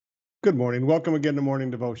Good morning. Welcome again to Morning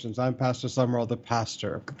Devotions. I'm Pastor Summerall, the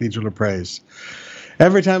pastor of Cathedral of Praise.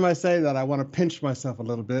 Every time I say that, I want to pinch myself a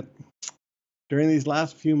little bit. During these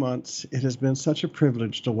last few months, it has been such a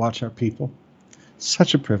privilege to watch our people.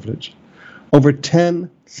 Such a privilege. Over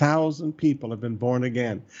 10,000 people have been born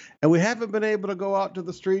again. And we haven't been able to go out to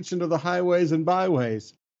the streets and to the highways and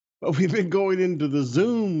byways, but we've been going into the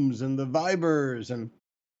Zooms and the Vibers. And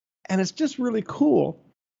it's just really cool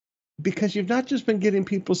because you've not just been getting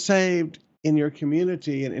people saved in your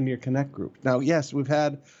community and in your connect group. Now, yes, we've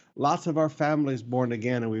had lots of our families born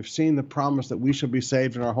again, and we've seen the promise that we shall be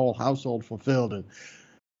saved and our whole household fulfilled. And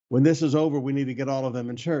when this is over, we need to get all of them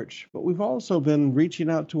in church. But we've also been reaching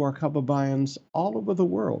out to our Kababayans all over the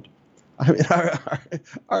world. I mean,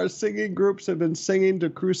 our singing groups have been singing to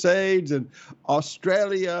crusades in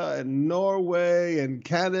Australia and Norway and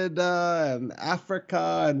Canada and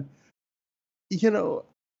Africa. And, you know,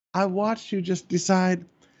 I watched you just decide,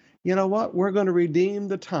 you know what, we're going to redeem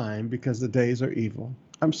the time because the days are evil.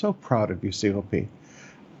 I'm so proud of you, COP.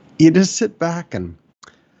 You just sit back and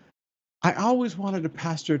I always wanted to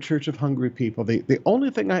pastor a church of hungry people. The only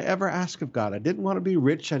thing I ever asked of God, I didn't want to be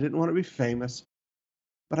rich, I didn't want to be famous,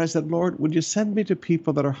 but I said, Lord, would you send me to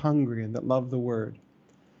people that are hungry and that love the word?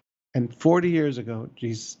 And 40 years ago,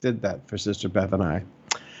 Jesus did that for Sister Beth and I.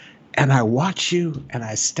 And I watch you and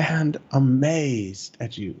I stand amazed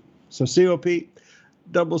at you. So, COP,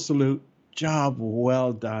 double salute. Job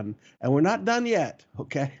well done. And we're not done yet,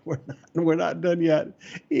 okay? We're not done yet.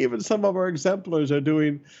 Even some of our exemplars are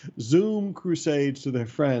doing Zoom crusades to their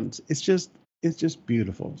friends. It's just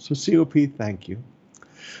beautiful. So COP, thank you.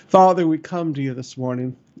 Father, we come to you this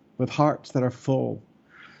morning with hearts that are full,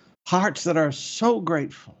 hearts that are so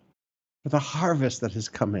grateful for the harvest that has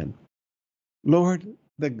come in. Lord,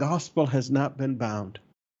 the gospel has not been bound.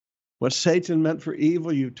 What Satan meant for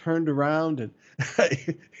evil, you turned around and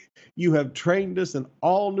you have trained us in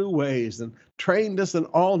all new ways and trained us in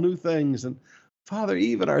all new things. And Father,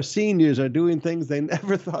 even our seniors are doing things they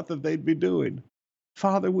never thought that they'd be doing.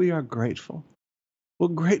 Father, we are grateful. We're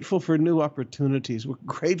grateful for new opportunities. We're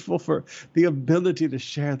grateful for the ability to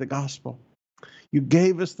share the gospel. You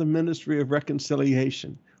gave us the ministry of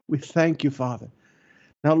reconciliation. We thank you, Father.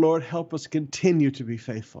 Now, Lord, help us continue to be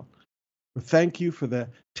faithful. We thank you for the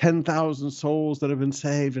 10,000 souls that have been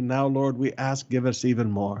saved. And now, Lord, we ask, give us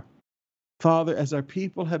even more. Father, as our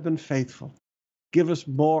people have been faithful, give us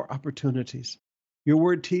more opportunities. Your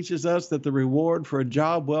word teaches us that the reward for a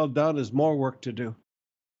job well done is more work to do.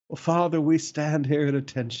 Well, Father, we stand here at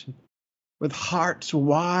attention with hearts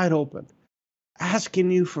wide open,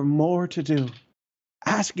 asking you for more to do,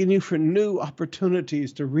 asking you for new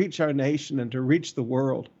opportunities to reach our nation and to reach the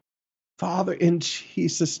world. Father, in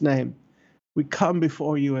Jesus' name, we come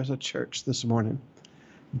before you as a church this morning.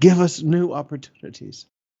 Give us new opportunities.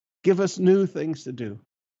 Give us new things to do.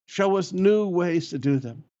 Show us new ways to do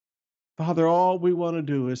them. Father, all we want to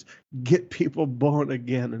do is get people born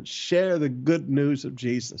again and share the good news of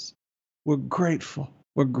Jesus. We're grateful.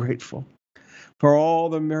 We're grateful for all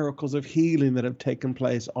the miracles of healing that have taken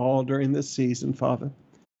place all during this season, Father.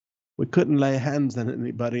 We couldn't lay hands on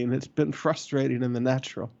anybody, and it's been frustrating in the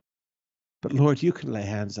natural. But Lord, you can lay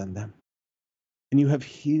hands on them. And you have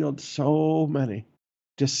healed so many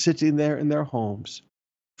just sitting there in their homes.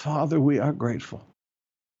 Father, we are grateful.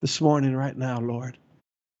 This morning, right now, Lord,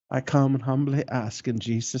 I come and humbly ask in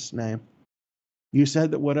Jesus' name. You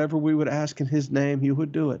said that whatever we would ask in his name, you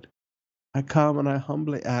would do it. I come and I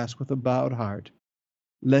humbly ask with a bowed heart,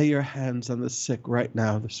 lay your hands on the sick right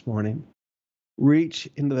now this morning. Reach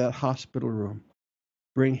into that hospital room.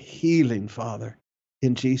 Bring healing, Father,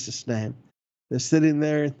 in Jesus' name. They're sitting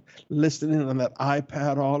there listening on that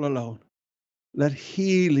iPad all alone. Let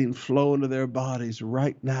healing flow into their bodies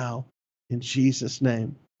right now in Jesus'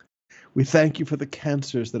 name. We thank you for the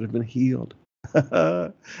cancers that have been healed.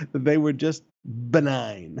 That they were just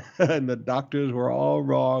benign and the doctors were all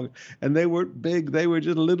wrong and they weren't big, they were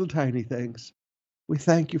just little tiny things. We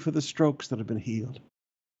thank you for the strokes that have been healed.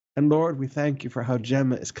 And Lord, we thank you for how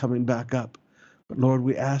Gemma is coming back up. But Lord,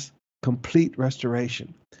 we ask complete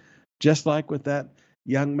restoration. Just like with that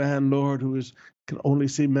young man, Lord, who can only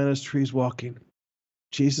see ministries walking.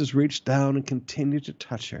 Jesus reached down and continued to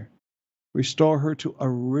touch her. Restore her to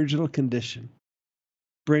original condition.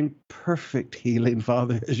 Bring perfect healing,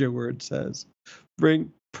 Father, as your word says.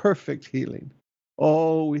 Bring perfect healing.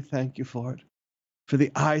 Oh, we thank you for it. For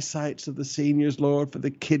the eyesights of the seniors, Lord, for the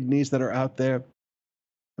kidneys that are out there.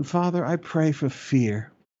 And Father, I pray for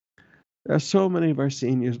fear. There are so many of our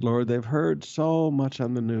seniors, Lord, they've heard so much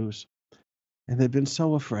on the news, and they've been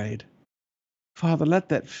so afraid. Father, let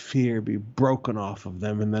that fear be broken off of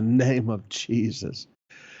them in the name of Jesus.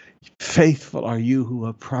 Faithful are you who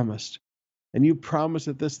have promised. And you promise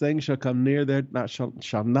that this thing shall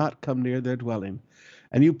not come near their dwelling.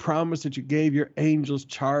 And you promise that you gave your angels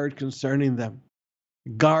charge concerning them.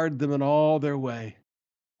 Guard them in all their way.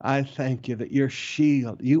 I thank you that your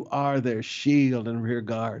shield, you are their shield and rear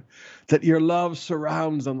guard, that your love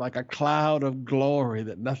surrounds them like a cloud of glory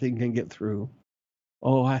that nothing can get through.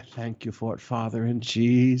 Oh, I thank you for it, Father, in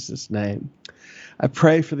Jesus' name. I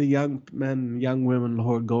pray for the young men and young women,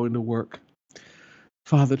 Lord, going to work.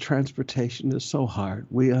 Father, transportation is so hard.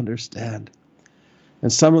 We understand.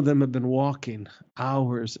 And some of them have been walking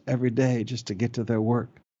hours every day just to get to their work.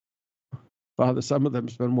 Father, some of them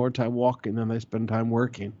spend more time walking than they spend time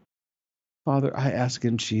working. Father, I ask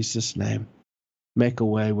in Jesus' name, make a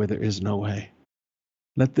way where there is no way.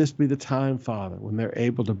 Let this be the time, Father, when they're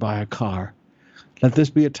able to buy a car. Let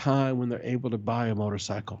this be a time when they're able to buy a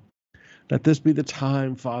motorcycle. Let this be the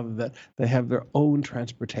time, Father, that they have their own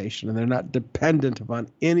transportation and they're not dependent upon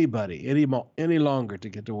anybody any longer to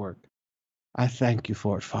get to work. I thank you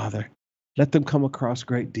for it, Father. Let them come across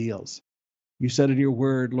great deals. You said in your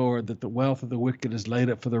word, Lord, that the wealth of the wicked is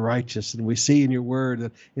laid up for the righteous, and we see in your word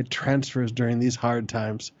that it transfers during these hard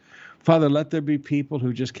times. Father, let there be people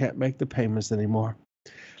who just can't make the payments anymore.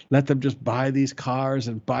 Let them just buy these cars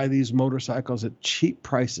and buy these motorcycles at cheap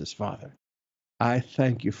prices, Father. I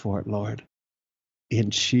thank you for it, Lord. In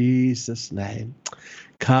Jesus' name.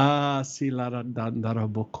 Kasilarandandara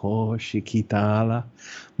shikitala.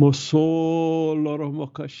 Mosoloro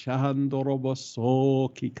mokashandoro boso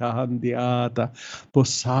kikandiata.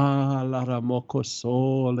 Bosalara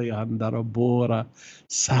mokosole andarabora.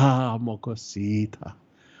 Sa mokosita.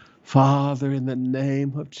 Father, in the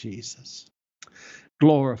name of Jesus,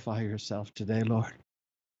 glorify yourself today, Lord,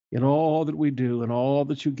 in all that we do and all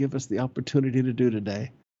that you give us the opportunity to do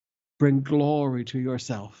today. Bring glory to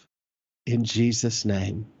yourself. In Jesus'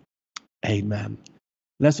 name, amen.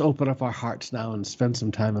 Let's open up our hearts now and spend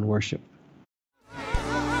some time in worship.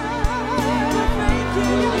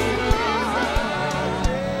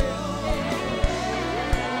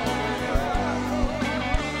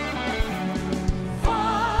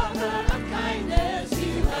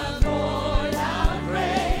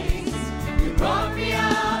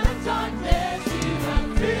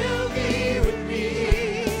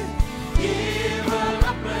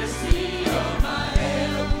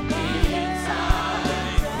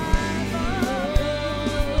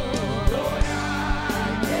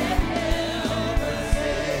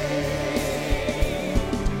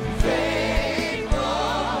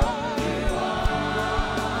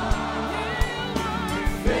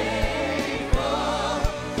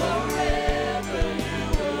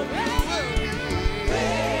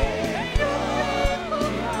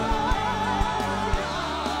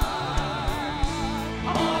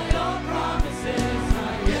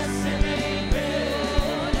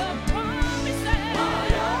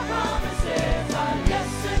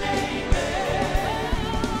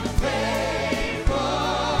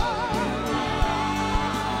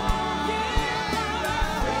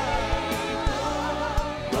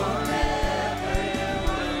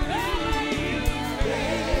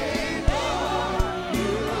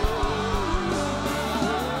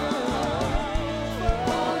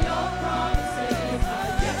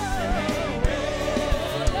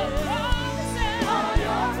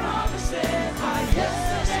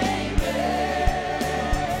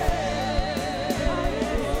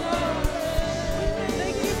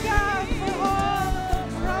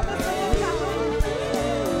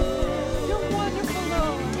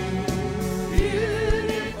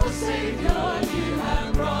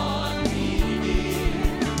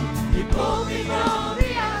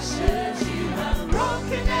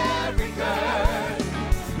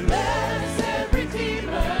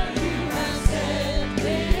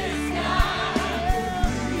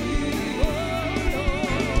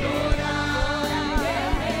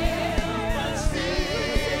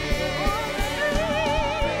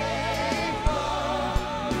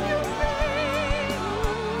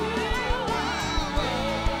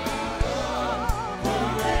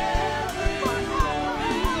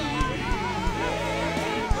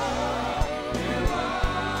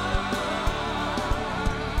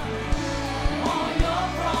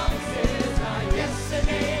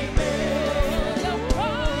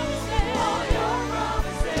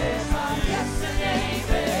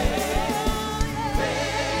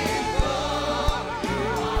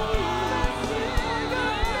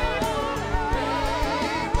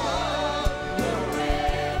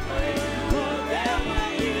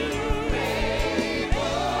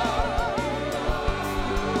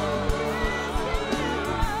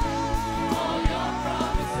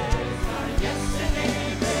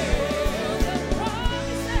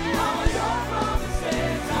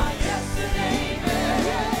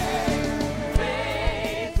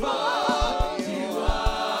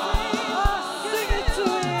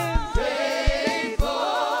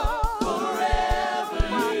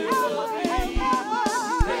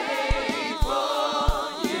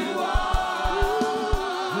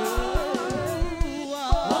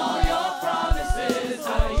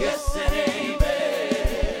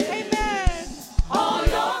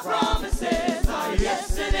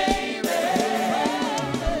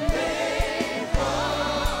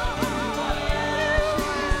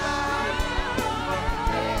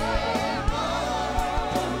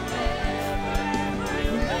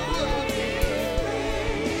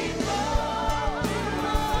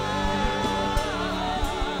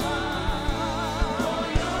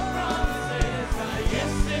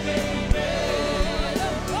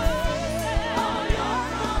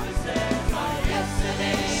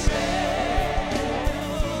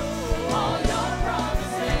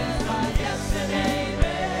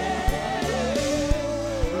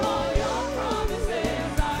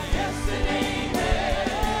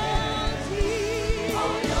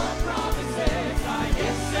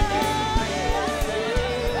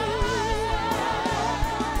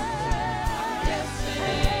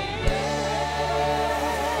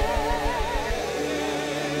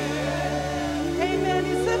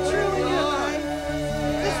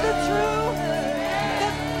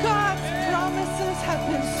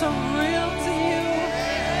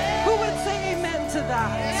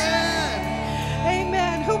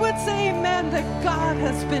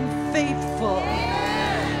 been faithful.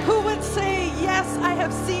 Who would say, yes, I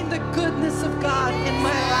have seen the goodness of God in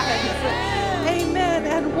my life. Amen.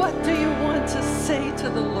 And what do you want to say to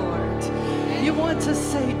the Lord? You want to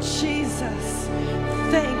say, Jesus,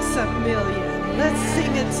 thanks a million. Let's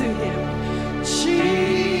sing it to him.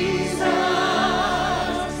 Jesus,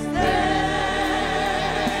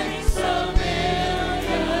 thanks a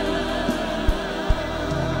million.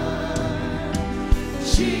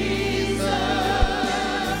 Jesus,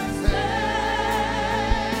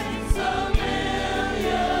 thanks a million.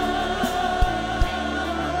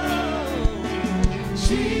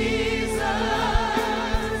 Jesus,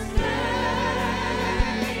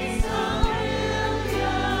 thanks a million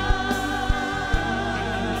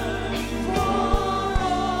for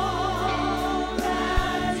all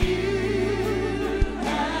that you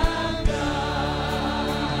have done.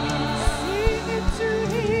 Sing it to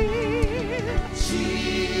him.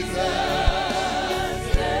 Jesus,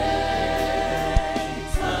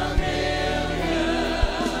 thanks a million.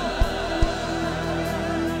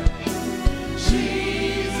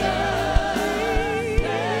 Jesus, thanks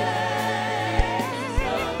a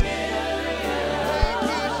million.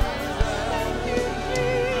 Thank you,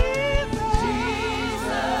 Jesus.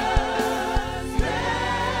 Jesus,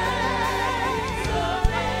 thanks a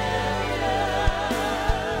million.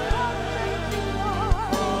 Thank you, Lord,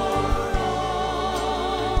 for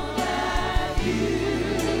all that you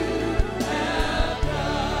have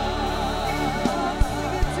done.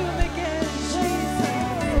 Sing it to him again, Jesus.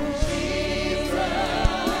 Jesus,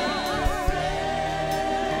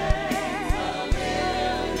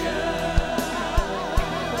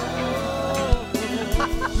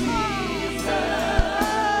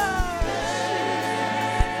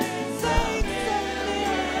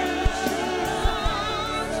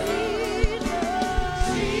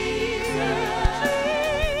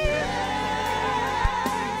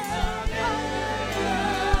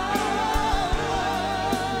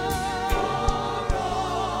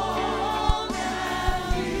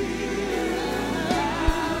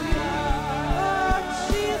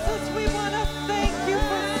 Jesus, we want to thank you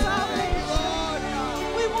for salvation.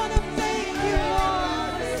 We want to thank you,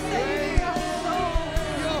 Lord, for saving our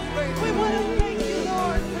souls. We want to thank you,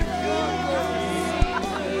 Lord, for healing us.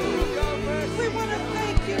 We want to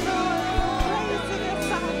thank you, Lord, for raising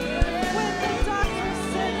us up when the doctor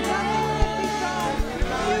said nothing could be done.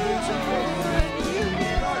 You took over and you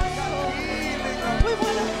healed our souls. We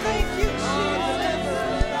want to thank you, Jesus, for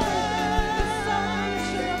the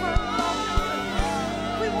salvation of our loved ones.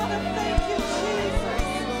 We want to thank you, Jesus,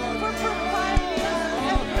 for providing us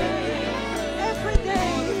every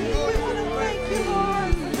day. We want to thank you,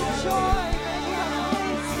 Lord, for the joy that you have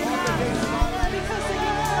placed in us because of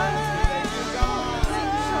your Son.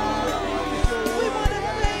 We want to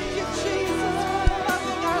thank you, Jesus, for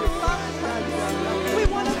loving our loved ones. We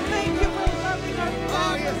want to thank you for loving our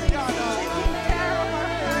families and taking care of our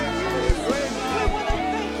families. We want to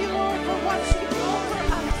thank you, Lord, for watching over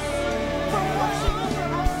us, for watching over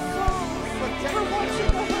our souls, for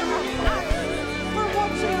watching over our bodies, for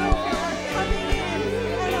watching over our coming in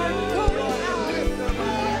and our going out. We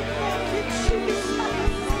want to thank you, Jesus.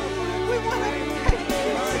 We want to thank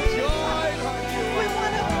you, Jesus. We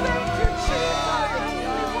want to thank you, Jesus. We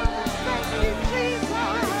want to thank you, Jesus.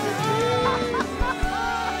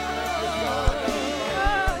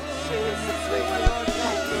 Jesus, we want to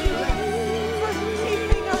thank you for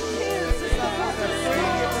keeping our kids in the public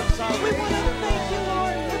school. We want to thank you,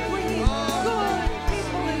 Lord, for bringing good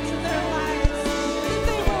people into their lives, that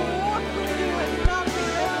they will walk with you and not be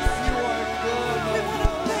lost. We want to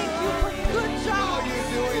thank you for good jobs.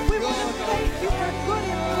 We want to thank you for good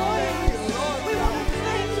employees. We want to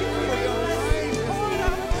thank you for your blessings poured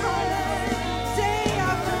out upon us day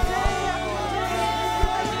after day after day.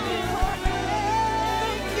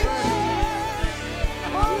 Thank you, Jesus.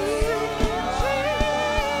 Oh,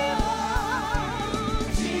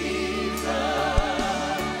 Jesus.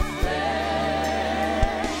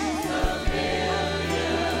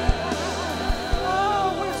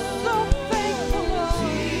 Oh, we're so thankful, Lord.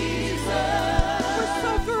 We're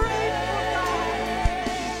so grateful, God.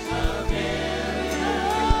 Oh,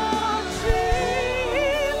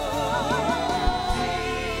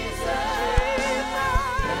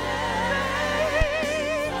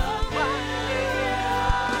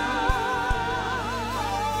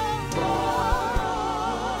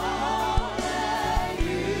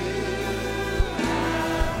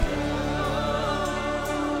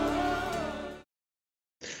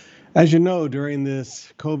 As you know, during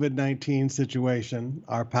this COVID-19 situation,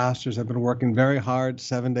 our pastors have been working very hard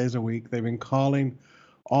 7 days a week. They've been calling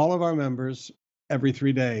all of our members every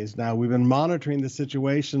 3 days. Now, we've been monitoring the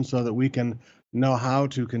situation so that we can know how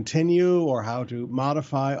to continue or how to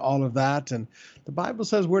modify all of that. And the Bible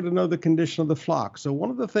says we're to know the condition of the flock. So one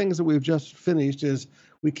of the things that we've just finished is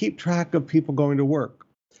we keep track of people going to work.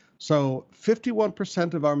 So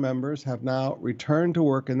 51% of our members have now returned to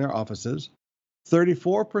work in their offices.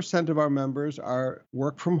 34% of our members are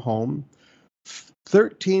work from home.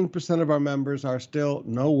 13% of our members are still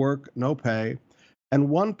no work, no pay. And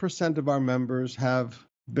 1% of our members have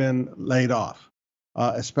been laid off,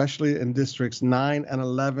 especially in districts 9 and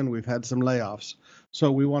 11. We've had some layoffs.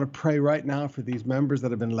 So we want to pray right now for these members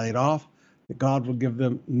that have been laid off, that God will give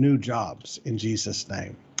them new jobs in Jesus'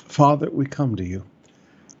 name. Father, we come to you.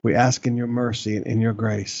 We ask in your mercy and in your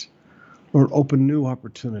grace, Lord, open new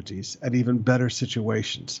opportunities and even better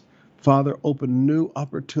situations. Father, open new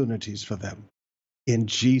opportunities for them. In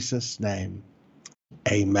Jesus' name,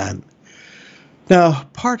 amen. Now,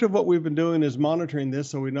 part of what we've been doing is monitoring this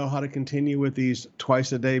so we know how to continue with these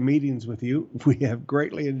twice-a-day meetings with you. We have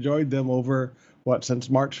greatly enjoyed them over, since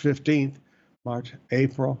March 15th, March,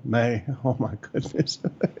 April, May. Oh, my goodness.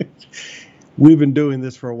 We've been doing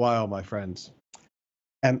this for a while, my friends,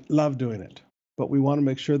 and love doing it. But we want to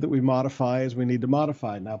make sure that we modify as we need to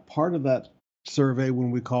modify. Now, part of that survey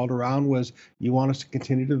when we called around was you want us to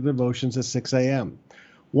continue the devotions at 6 a.m.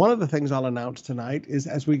 One of the things I'll announce tonight is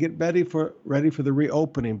as we get ready for the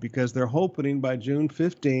reopening, because they're hoping by June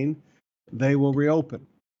 15 they will reopen.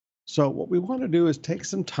 So what we want to do is take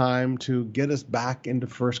some time to get us back into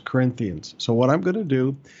 1 Corinthians. So what I'm going to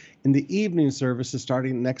do in the evening services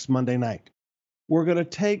starting next Monday night, we're going to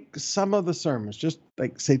take some of the sermons, just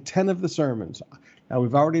like say 10 of the sermons. Now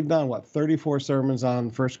we've already done 34 sermons on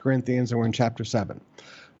 1 Corinthians, and we're in chapter 7.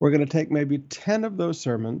 We're going to take maybe 10 of those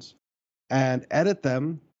sermons and edit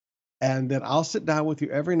them, and then I'll sit down with you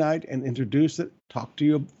every night and introduce it, talk to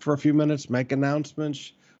you for a few minutes, make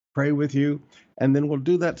announcements, pray with you, and then we'll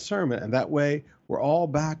do that sermon. And that way we're all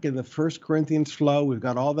back in the 1 Corinthians flow. We've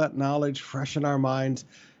got all that knowledge fresh in our minds.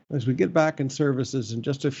 As we get back in services in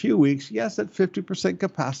just a few weeks, yes, at 50%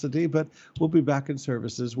 capacity, but we'll be back in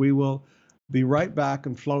services. We will be right back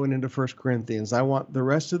and flowing into 1 Corinthians. I want the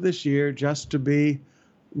rest of this year just to be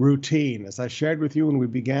routine. As I shared with you when we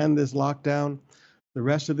began this lockdown, the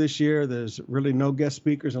rest of this year, there's really no guest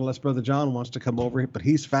speakers unless Brother John wants to come over, but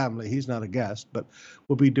he's family. He's not a guest. But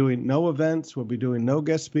we'll be doing no events. We'll be doing no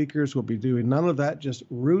guest speakers. We'll be doing none of that, just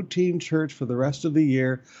routine church for the rest of the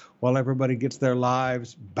year while everybody gets their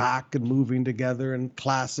lives back and moving together and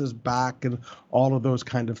classes back and all of those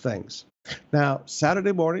kind of things. Now,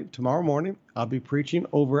 Saturday morning, tomorrow morning, I'll be preaching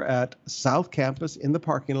over at South Campus in the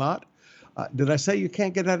parking lot. Did I say you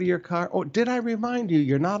can't get out of your car? Oh, did I remind you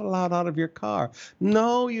you're not allowed out of your car?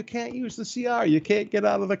 No, you can't use the CR. You can't get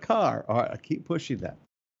out of the car. All right, I keep pushing that.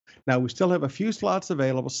 Now, we still have a few slots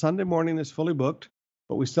available. Sunday morning is fully booked,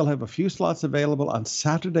 but we still have a few slots available on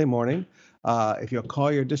Saturday morning. If you'll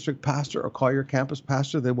call your district pastor or call your campus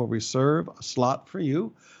pastor, they will reserve a slot for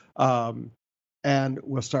you. And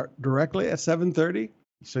we'll start directly at 7:30,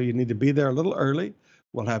 so you need to be there a little early.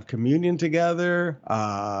 We'll have communion together.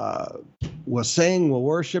 We'll sing, we'll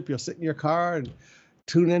worship. You'll sit in your car and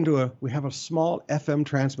tune into we have a small FM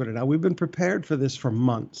transmitter. Now, we've been prepared for this for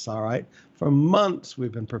months, all right? For months,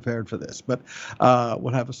 we've been prepared for this. But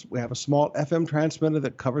we have a small FM transmitter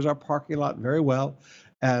that covers our parking lot very well.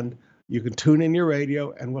 And you can tune in your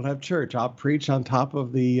radio, and we'll have church. I'll preach on top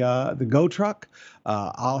of the Go truck.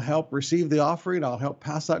 I'll help receive the offering. I'll help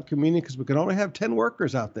pass out communion because we can only have 10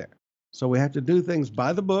 workers out there. So we have to do things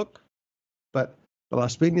by the book, but the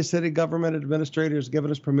Las Piñas City Government Administrator has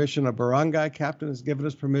given us permission. A barangay captain has given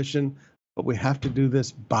us permission, but we have to do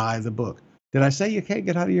this by the book. Did I say you can't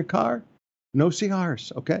get out of your car? No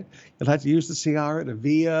CRs, okay? You'll have to use the CR at a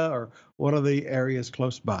VIA or one of the areas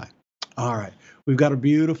close by. All right, we've got a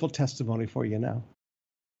beautiful testimony for you now.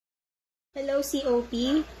 Hello,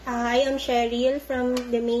 COP. I am Cheryl from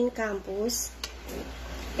the main campus.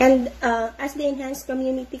 And as the enhanced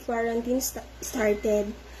community quarantine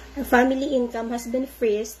started, our family income has been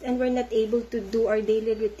freezed and we're not able to do our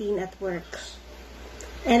daily routine at work.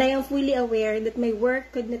 And I am fully aware that my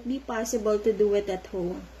work could not be possible to do it at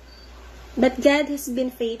home. But God has been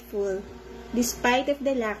faithful. Despite of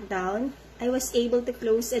the lockdown, I was able to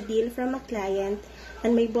close a deal from a client,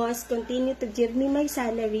 and my boss continued to give me my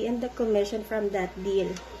salary and the commission from that deal.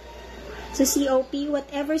 So COP,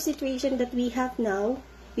 whatever situation that we have now,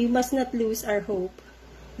 we must not lose our hope,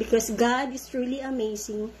 because God is truly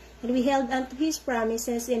amazing, and we held unto His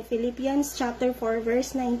promises in Philippians chapter 4,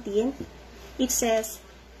 verse 19. It says,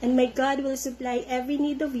 "And my God will supply every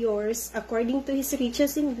need of yours according to His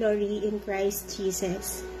riches in glory in Christ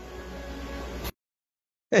Jesus."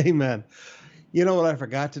 Amen. You know what I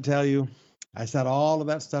forgot to tell you? I said all of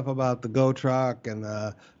that stuff about the Go Truck and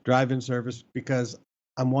the drive-in service because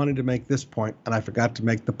I'm wanting to make this point, and I forgot to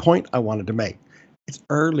make the point I wanted to make. It's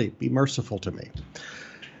early. Be merciful to me.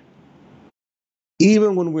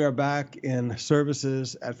 Even when we are back in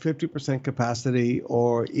services at 50% capacity,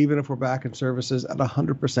 or even if we're back in services at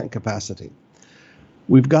 100% capacity,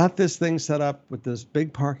 we've got this thing set up with this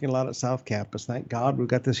big parking lot at South Campus. Thank God we've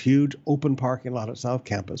got this huge open parking lot at South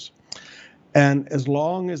Campus. And as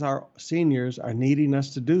long as our seniors are needing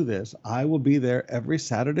us to do this, I will be there every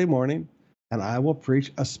Saturday morning and I will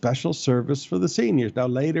preach a special service for the seniors. Now,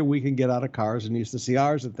 later we can get out of cars and use the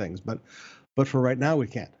CRs and things, but for right now we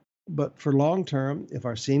can't. But for long term, if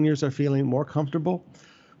our seniors are feeling more comfortable,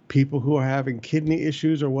 people who are having kidney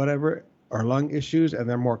issues or whatever, or lung issues, and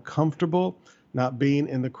they're more comfortable not being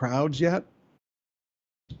in the crowds yet,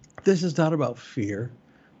 this is not about fear.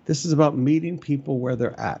 This is about meeting people where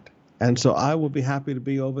they're at. And so I will be happy to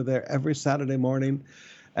be over there every Saturday morning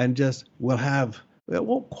and it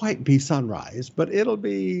won't quite be sunrise, but it'll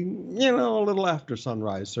be, a little after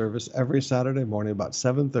sunrise service every Saturday morning about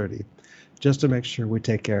 7:30, just to make sure we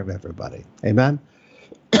take care of everybody. Amen?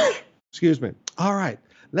 Excuse me. All right,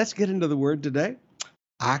 let's get into the word today.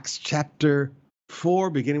 Acts chapter 4,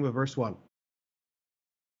 beginning with verse 1.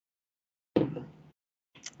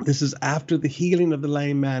 This is after the healing of the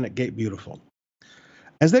lame man at Gate Beautiful.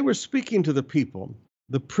 As they were speaking to the people,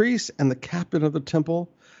 the priests and the captain of the temple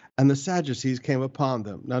and the Sadducees came upon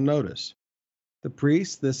them. Now notice, the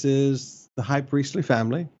priests, this is the high priestly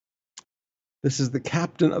family. This is the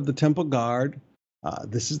captain of the temple guard.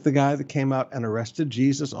 This is the guy that came out and arrested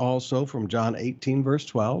Jesus also from John 18, verse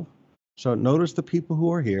 12. So notice the people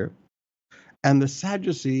who are here. And the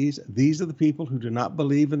Sadducees, these are the people who do not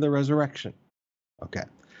believe in the resurrection. Okay,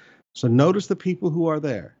 so notice the people who are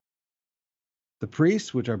there. The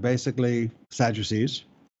priests, which are basically Sadducees,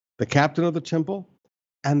 the captain of the temple,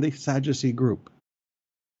 and the Sadducee group.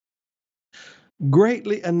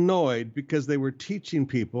 Greatly annoyed because they were teaching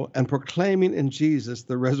people and proclaiming in Jesus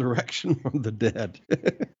the resurrection from the dead.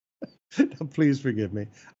 Now, please forgive me.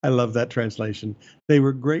 I love that translation. They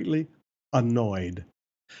were greatly annoyed.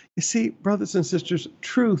 You see, brothers and sisters,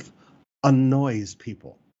 truth annoys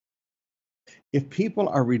people. If people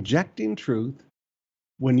are rejecting truth,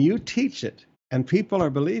 when you teach it and people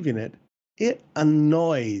are believing it, it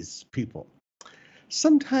annoys people.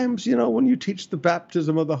 Sometimes, when you teach the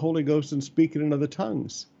baptism of the Holy Ghost and speaking in other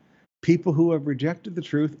tongues, people who have rejected the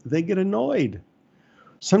truth, they get annoyed.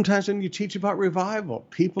 Sometimes when you teach about revival,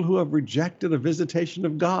 people who have rejected a visitation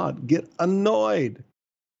of God get annoyed.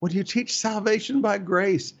 When you teach salvation by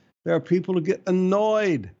grace, there are people who get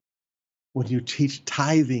annoyed. When you teach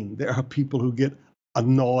tithing, there are people who get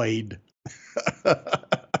annoyed.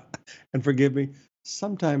 And forgive me,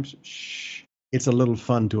 sometimes, it's a little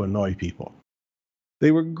fun to annoy people.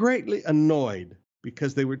 They were greatly annoyed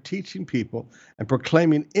because they were teaching people and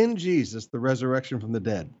proclaiming in Jesus the resurrection from the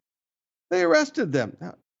dead. They arrested them.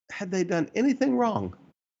 Now, had they done anything wrong?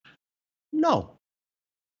 No.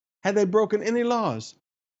 Had they broken any laws?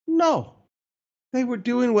 No. They were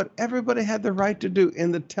doing what everybody had the right to do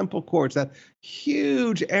in the temple courts, that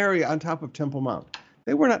huge area on top of Temple Mount.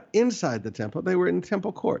 They were not inside the temple. They were in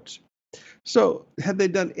temple courts. So had they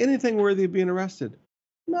done anything worthy of being arrested?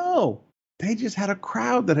 No. They just had a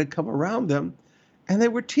crowd that had come around them, and they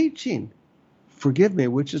were teaching. Forgive me,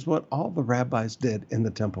 which is what all the rabbis did in the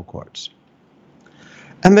temple courts.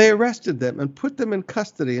 And they arrested them and put them in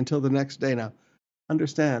custody until the next day. Now,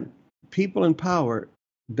 understand, people in power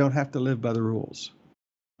don't have to live by the rules.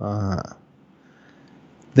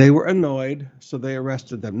 They were annoyed, so they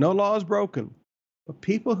arrested them. No law is broken. But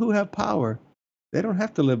people who have power, they don't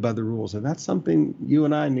have to live by the rules. And that's something you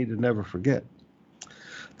and I need to never forget.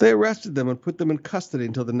 They arrested them and put them in custody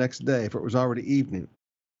until the next day, for it was already evening.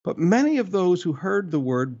 But many of those who heard the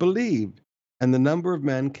word believed, and the number of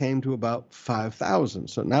men came to about 5,000.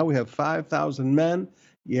 So now we have 5,000 men.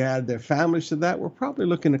 You add their families to that, we're probably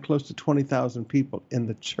looking at close to 20,000 people in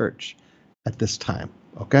the church at this time,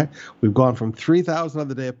 okay? We've gone from 3,000 on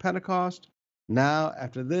the day of Pentecost. Now,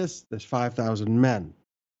 after this, there's 5,000 men.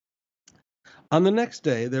 On the next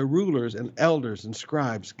day, their rulers and elders and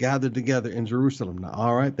scribes gathered together in Jerusalem. Now,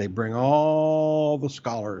 all right, they bring all the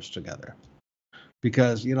scholars together.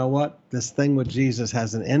 Because, you know what? This thing with Jesus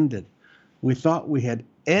hasn't ended. We thought we had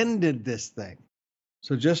ended this thing.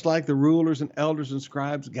 So just like the rulers and elders and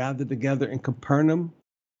scribes gathered together in Capernaum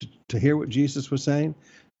to hear what Jesus was saying,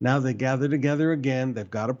 now they gather together again. They've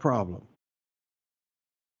got a problem.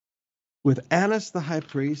 With Annas the high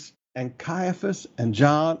priest and Caiaphas and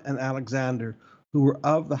John and Alexander, who were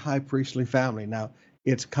of the high priestly family. Now,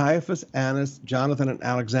 It's Caiaphas, Annas, Jonathan, and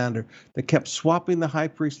Alexander that kept swapping the high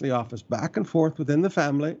priestly office back and forth within the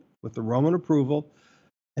family with the Roman approval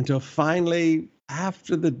until finally,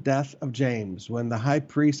 after the death of James, when the high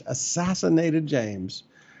priest assassinated James,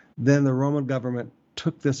 then the Roman government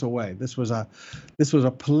took this away. This was a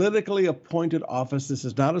politically appointed office. This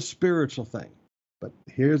is not a spiritual thing. But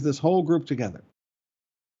here's this whole group together.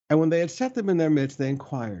 And when they had set them in their midst, they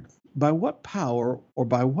inquired, "By what power or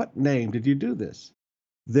by what name did you do this?"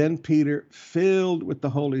 Then Peter, filled with the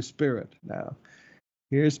Holy Spirit. Now,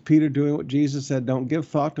 here's Peter doing what Jesus said, don't give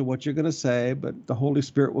thought to what you're going to say, but the Holy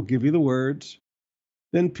Spirit will give you the words.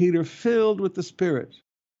 Then Peter, filled with the Spirit,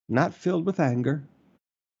 not filled with anger,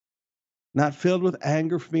 not filled with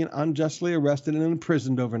anger for being unjustly arrested and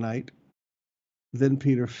imprisoned overnight. Then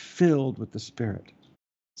Peter, filled with the Spirit,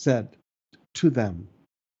 said to them,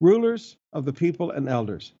 "Rulers of the people and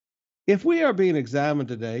elders, if we are being examined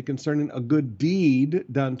today concerning a good deed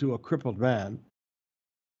done to a crippled man,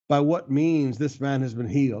 by what means this man has been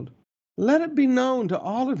healed, let it be known to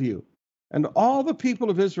all of you and all the people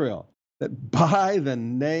of Israel that by the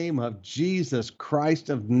name of Jesus Christ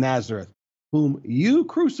of Nazareth, whom you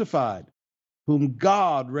crucified, whom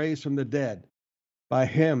God raised from the dead, by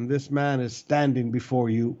him this man is standing before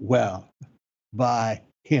you well." By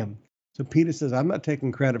him. So Peter says, I'm not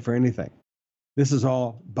taking credit for anything. This is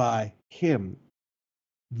all by him.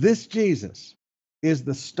 This Jesus is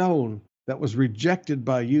the stone that was rejected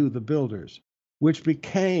by you, the builders, which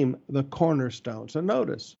became the cornerstone. So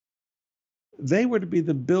notice, they were to be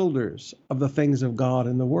the builders of the things of God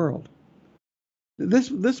in the world.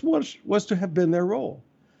 This was to have been their role.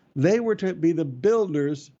 They were to be the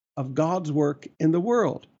builders of God's work in the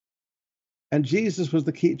world. And Jesus was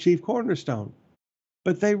the chief cornerstone.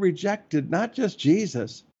 But they rejected not just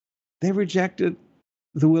Jesus, they rejected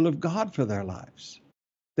the will of God for their lives.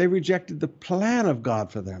 They rejected the plan of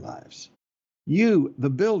God for their lives. You, the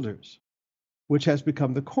builders, which has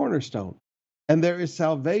become the cornerstone. And there is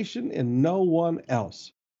salvation in no one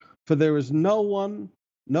else. For there is no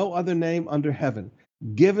other name under heaven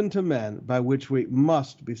given to men by which we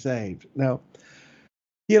must be saved. Now,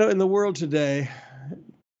 in the world today,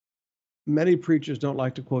 many preachers don't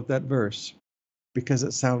like to quote that verse because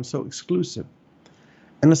it sounds so exclusive.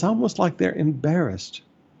 And it's almost like they're embarrassed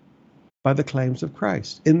by the claims of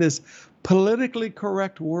Christ. In this politically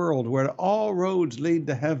correct world where all roads lead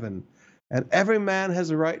to heaven and every man has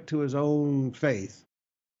a right to his own faith,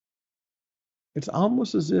 it's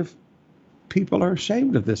almost as if people are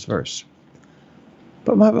ashamed of this verse.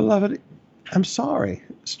 But my beloved, I'm sorry,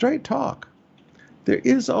 straight talk. There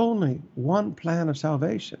is only one plan of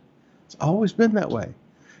salvation. It's always been that way.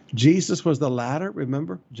 Jesus was the ladder,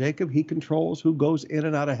 remember? Jacob, he controls who goes in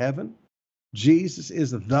and out of heaven. Jesus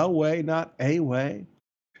is the way, not a way.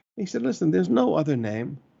 He said, listen, there's no other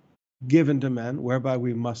name given to men whereby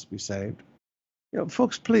we must be saved.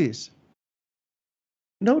 Folks, please,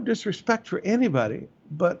 no disrespect for anybody,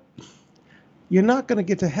 but you're not going to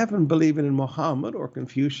get to heaven believing in Muhammad or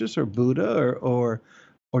Confucius or Buddha or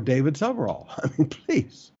David Summerall. I mean,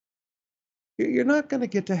 please. You're not going to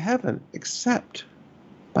get to heaven except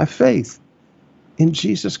by faith in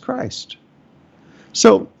Jesus Christ.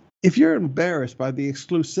 So if you're embarrassed by the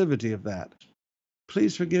exclusivity of that,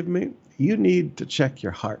 please forgive me. You need to check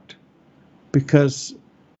your heart, because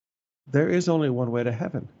there is only one way to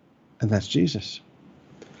heaven, and that's Jesus.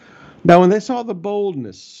 Now, when they saw the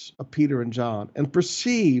boldness of Peter and John and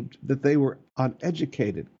perceived that they were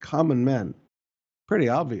uneducated, common men, pretty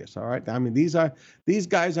obvious, all right? I mean, these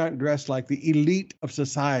guys aren't dressed like the elite of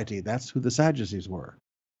society. That's who the Sadducees were.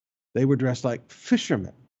 They were dressed like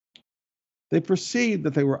fishermen. They perceived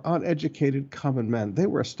that they were uneducated, common men. They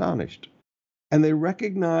were astonished, and they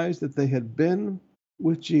recognized that they had been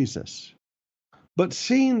with Jesus. But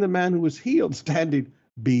seeing the man who was healed standing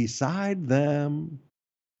beside them,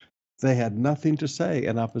 they had nothing to say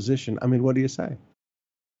in opposition. I mean, what do you say?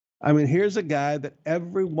 I mean, here's a guy that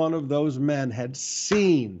every one of those men had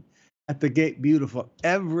seen at the Gate Beautiful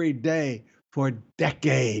every day for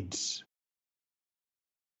decades.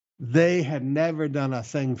 They had never done a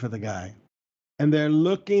thing for the guy. And they're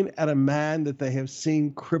looking at a man that they have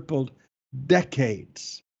seen crippled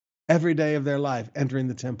decades, every day of their life, entering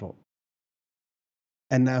the temple.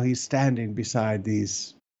 And now he's standing beside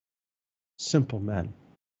these simple men.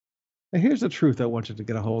 Now, here's the truth I want you to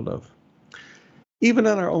get a hold of. Even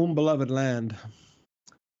in our own beloved land,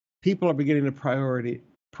 people are beginning to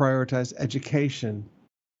prioritize education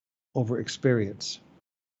over experience.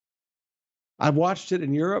 I've watched it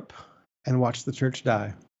in Europe and watched the church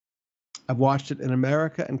die. I've watched it in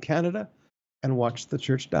America and Canada and watched the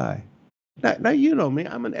church die. Now you know me.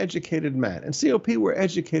 I'm an educated man. And COP, we're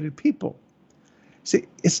educated people. See,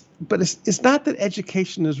 it's not that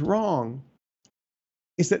education is wrong.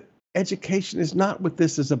 It's that education is not what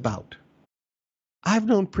this is about. I've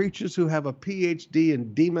known preachers who have a PhD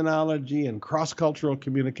in demonology and cross-cultural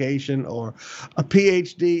communication, or a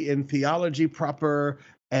PhD in theology proper,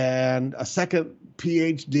 and a second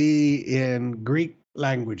PhD in Greek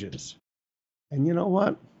languages. And you know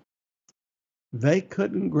what? They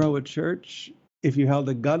couldn't grow a church if you held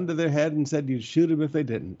a gun to their head and said you'd shoot them if they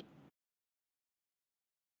didn't.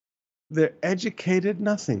 They're educated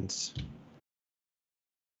nothings.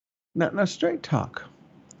 Now, straight talk.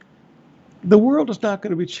 The world is not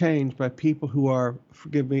going to be changed by people who are,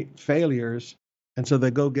 forgive me, failures, and so they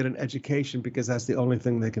go get an education because that's the only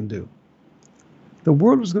thing they can do. The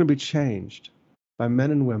world is going to be changed by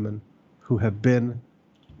men and women who have been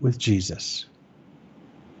with Jesus.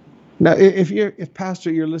 Now, if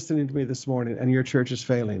Pastor, you're listening to me this morning and your church is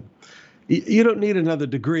failing, you don't need another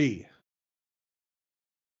degree.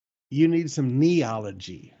 You need some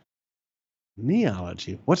neology.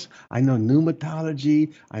 Neology. I know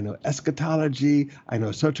pneumatology, I know eschatology, I know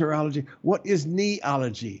soteriology. What is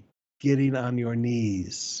neology? Getting on your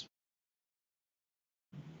knees.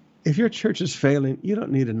 If your church is failing, you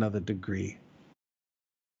don't need another degree.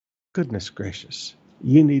 Goodness gracious.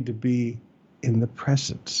 You need to be in the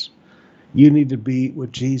presence. You need to be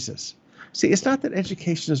with Jesus. See, it's not that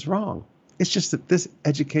education is wrong. It's just that this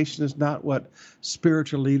education is not what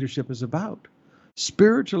spiritual leadership is about.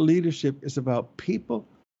 Spiritual leadership is about people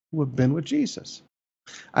who have been with Jesus.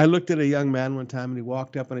 I looked at a young man one time and he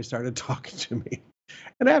walked up and he started talking to me.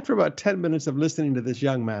 And after about 10 minutes of listening to this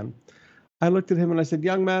young man, I looked at him and I said,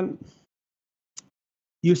 "Young man,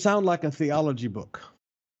 you sound like a theology book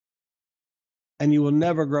and you will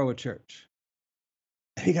never grow a church."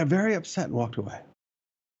 And he got very upset and walked away. A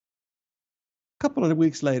couple of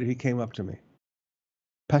weeks later, he came up to me.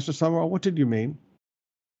 "Pastor Summerall, what did you mean?"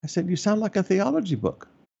 I said, "You sound like a theology book."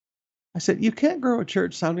 I said, "You can't grow a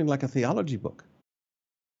church sounding like a theology book.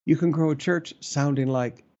 You can grow a church sounding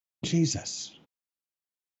like Jesus."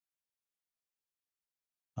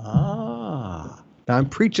 Now I'm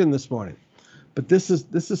preaching this morning, but this is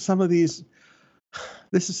some of this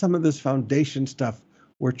foundation stuff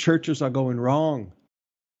where churches are going wrong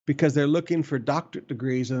because they're looking for doctorate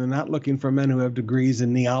degrees and they're not looking for men who have degrees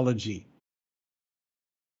in neology.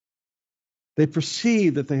 They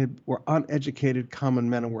perceived that they were uneducated common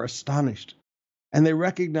men and were astonished. And they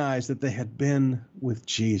recognized that they had been with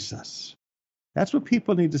Jesus. That's what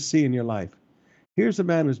people need to see in your life. Here's a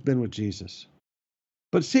man who's been with Jesus.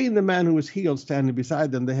 But seeing the man who was healed standing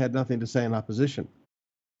beside them, they had nothing to say in opposition.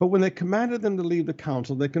 But when they commanded them to leave the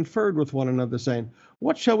council, they conferred with one another, saying,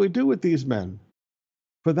 "What shall we do with these men?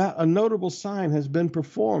 For that a notable sign has been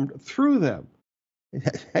performed through them."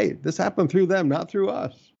 Hey, this happened through them, not through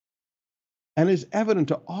us. "And is evident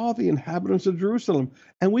to all the inhabitants of Jerusalem,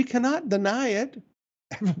 and we cannot deny it."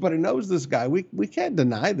 Everybody knows this guy. We can't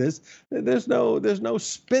deny this. There's no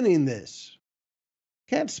spinning this.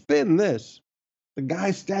 Can't spin this. The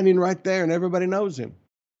guy's standing right there, and everybody knows him.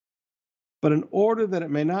 "But in order that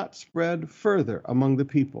it may not spread further among the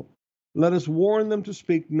people, let us warn them to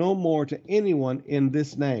speak no more to anyone in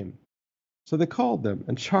this name." So they called them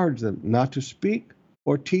and charged them not to speak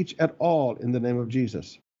or teach at all in the name of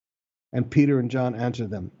Jesus. And Peter and John answered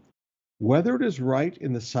them, "Whether it is right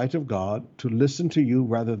in the sight of God to listen to you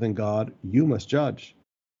rather than God, you must judge.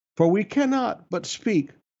 For we cannot but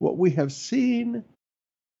speak what we have seen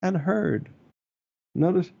and heard."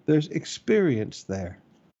 Notice there's experience there.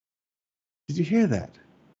 Did you hear that?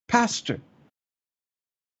 Pastor,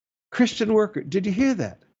 Christian worker, did you hear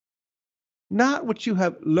that? Not what you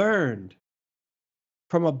have learned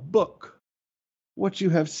from a book, what you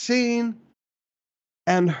have seen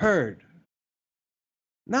and heard.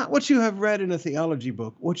 Not what you have read in a theology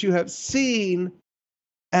book, what you have seen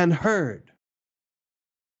and heard.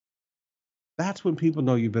 That's when people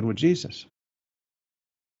know you've been with Jesus.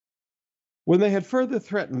 When they had further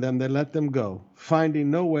threatened them, they let them go, finding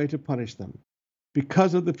no way to punish them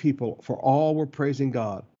because of the people, for all were praising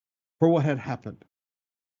God for what had happened.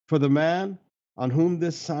 For the man on whom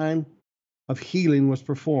this sign of healing was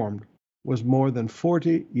performed was more than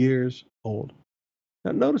 40 years old.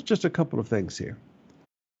 Now, notice just a couple of things here.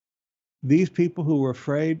 These people who were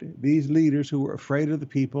afraid, these leaders who were afraid of the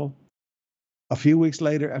people, a few weeks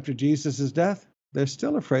later after Jesus' death, they're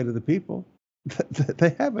still afraid of the people.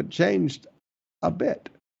 They haven't changed a bit.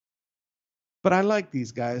 But I like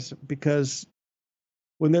these guys because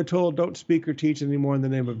when they're told don't speak or teach anymore in the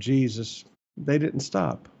name of Jesus, they didn't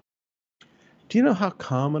stop. Do you know how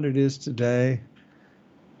common it is today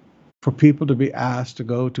for people to be asked to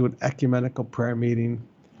go to an ecumenical prayer meeting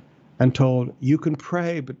and told, you can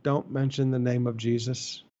pray, but don't mention the name of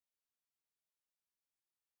Jesus?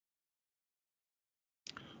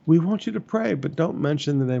 We want you to pray, but don't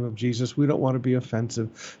mention the name of Jesus. We don't want to be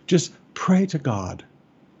offensive. Just pray to God.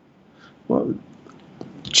 Well,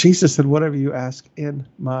 Jesus said, whatever you ask in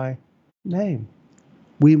my name.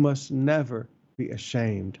 We must never be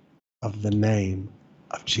ashamed of the name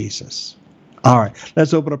of Jesus. All right,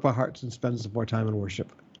 let's open up our hearts and spend some more time in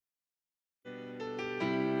worship.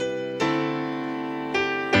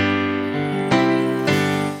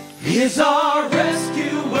 He's our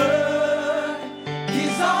rescuer.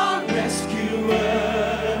 He's our rescuer.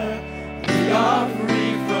 We are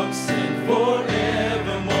free from sin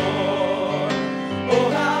forevermore. Oh,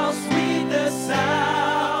 how sweet the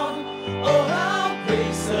sound. Oh, how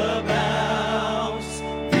grace abounds.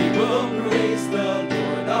 We will praise the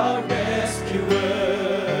Lord, our rescuer.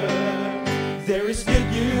 There is good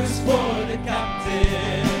news for the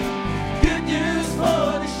captain. Good news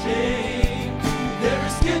for the shame. There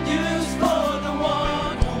is good news for the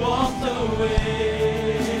one who walked away.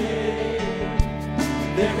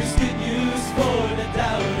 There is good news for the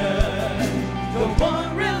doubter, the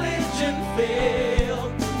one religion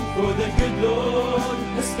failed. For the good Lord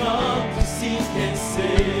has come to seek and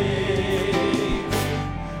save.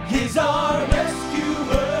 He's our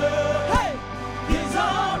rescuer. Hey! He's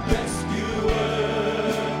our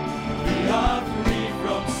rescuer. We are free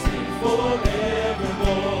from sin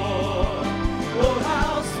forevermore. Oh,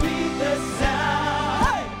 how sweet the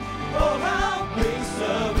sound. Oh, how grace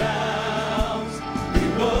abounds. We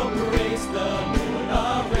will praise the Lord,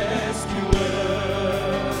 our rescuer.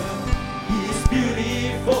 He is beauty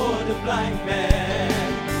for the blind man,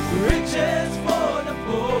 riches for the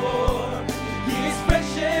poor. He is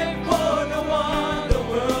friendship for the one the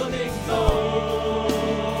world ignores.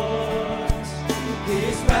 He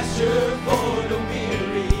is pasture for the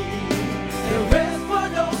weary, and rest for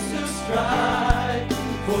those who strive.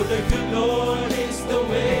 For the good Lord is the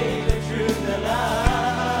way, the truth, the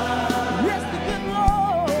life. Yes, the good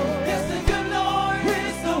Lord. Yes, the good Lord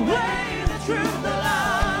is the way, the truth, the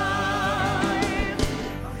life.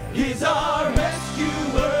 He's our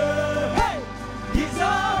rescuer. Hey! He's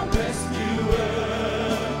our rescuer.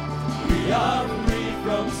 We are free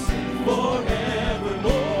from sin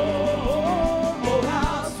forevermore. Oh,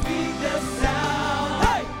 how sweet the sound.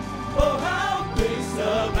 Hey! Oh, how grace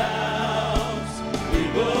abounds. We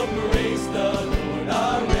will praise the Lord,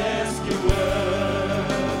 our rescuer.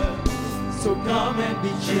 So come and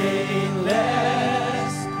be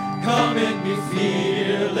chainless. Come and be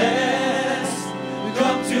fearless.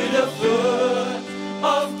 Come to the foot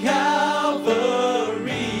of Calvary.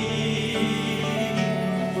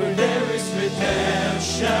 Where there is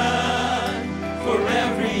redemption for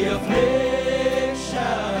every affliction.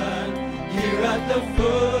 Here at the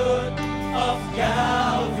foot of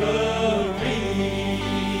Calvary.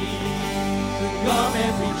 Come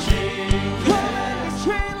and be chainless.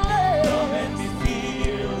 Come and be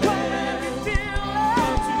fearless.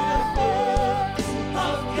 Come to the foot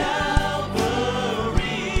of Calvary.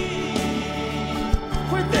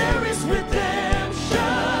 Where there is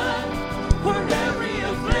redemption for every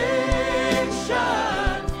affliction.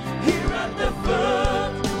 Here at the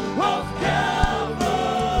foot of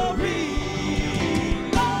Calvary.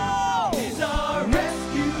 Oh, He's our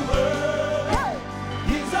rescuer.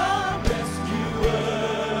 He's our rescuer.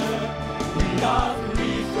 We are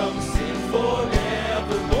free from sin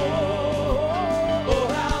forevermore. Oh,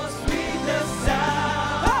 how sweet the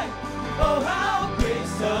sound. Oh, how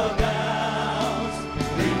grace abounds.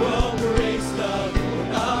 We will praise the Lord,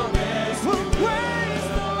 our rescuer. We'll praise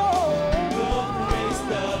the Lord. We'll praise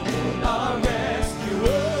the Lord, our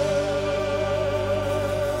rescuer.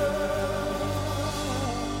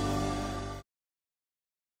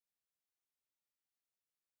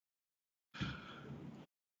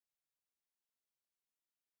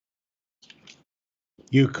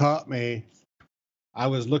 You caught me. I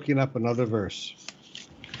was looking up another verse.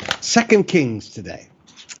 2 Kings today.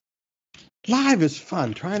 Live is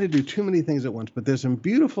fun, trying to do too many things at once, but there's some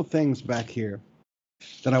beautiful things back here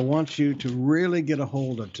that I want you to really get a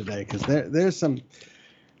hold of today, because there's some.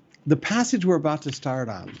 The passage we're about to start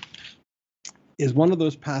on is one of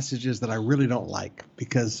those passages that I really don't like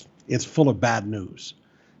because it's full of bad news.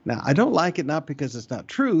 Now, I don't like it not because it's not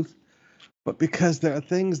truth, but because there are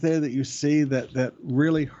things there that you see that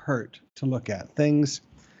really hurt to look at. Things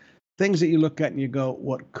that you look at and you go,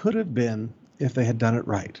 what could have been if they had done it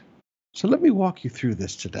right? So let me walk you through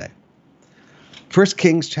this today. 1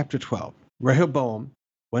 Kings chapter 12. Rehoboam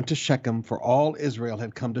went to Shechem, for all Israel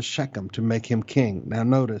had come to Shechem to make him king. Now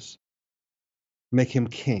notice, make him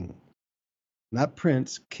king. Not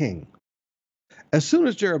prince, king. As soon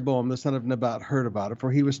as Jeroboam the son of Nebat heard about it,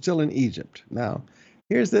 for he was still in Egypt. Now,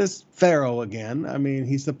 here's this Pharaoh again. I mean,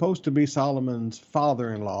 he's supposed to be Solomon's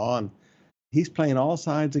father-in-law, and he's playing all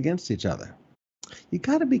sides against each other. You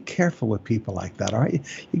got to be careful with people like that, all right?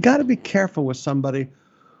 You got to be careful with somebody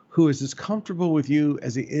who is as comfortable with you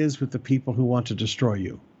as he is with the people who want to destroy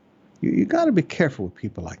you. You got to be careful with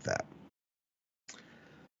people like that.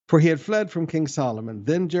 For he had fled from King Solomon.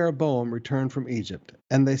 Then Jeroboam returned from Egypt,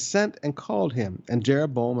 and they sent and called him. And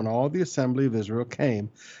Jeroboam and all the assembly of Israel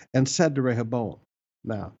came and said to Rehoboam.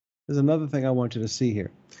 Now, there's another thing I want you to see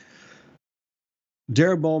here.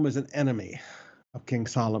 Jeroboam is an enemy of King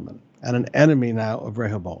Solomon and an enemy now of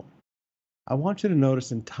Rehoboam. I want you to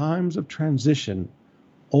notice in times of transition,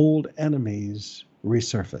 old enemies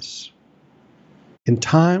resurface. In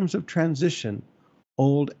times of transition,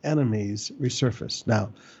 old enemies resurface.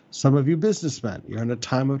 Now, some of you businessmen, you're in a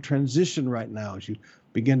time of transition right now as you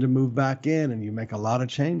begin to move back in and you make a lot of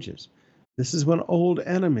changes. This is when old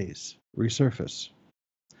enemies resurface.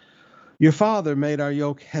 Your father made our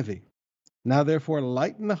yoke heavy. Now, therefore,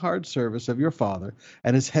 lighten the hard service of your father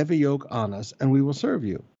and his heavy yoke on us, and we will serve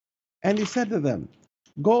you. And he said to them,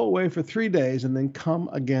 go away for 3 days and then come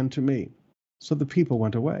again to me. So the people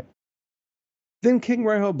went away. Then King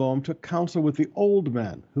Rehoboam took counsel with the old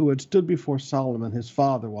men who had stood before Solomon his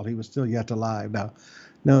father while he was still yet alive. Now,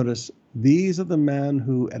 notice, these are the men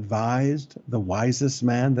who advised the wisest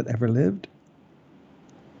man that ever lived.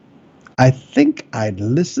 I think I'd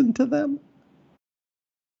listen to them,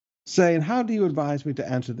 saying, how do you advise me to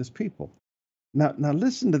answer this people? Now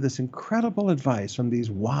listen to this incredible advice from these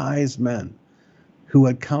wise men who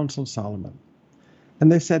had counseled Solomon.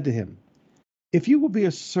 And they said to him, if you will be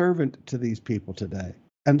a servant to these people today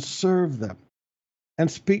and serve them and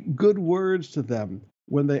speak good words to them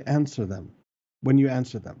when you answer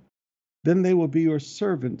them, then they will be your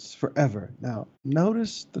servants forever. Now,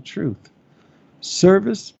 notice the truth.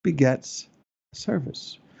 Service begets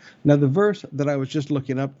service. Now, the verse that I was just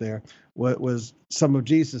looking up there was some of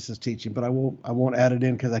Jesus' teaching, but I won't add it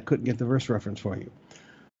in because I couldn't get the verse reference for you.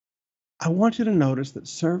 I want you to notice that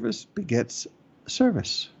service begets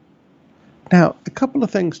service. Now, a couple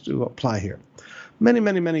of things to apply here. Many,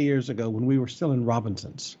 many, many years ago, when we were still in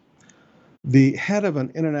Robinsons, the head of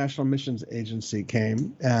an international missions agency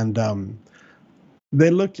came, and they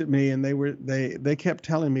looked at me, and they kept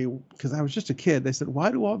telling me, because I was just a kid, they said,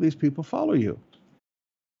 why do all these people follow you?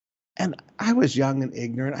 And I was young and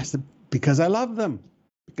ignorant. I said, because I love them,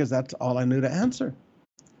 because that's all I knew to answer.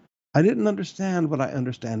 I didn't understand what I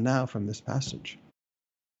understand now from this passage.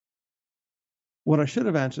 What I should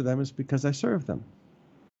have answered them is because I serve them.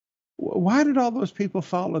 Why did all those people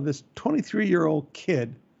follow this 23-year-old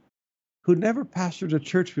kid who never pastored a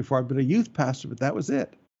church before? I'd been a youth pastor, but that was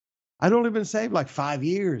it. I'd only been saved like 5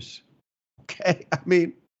 years. Okay, I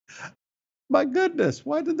mean, my goodness,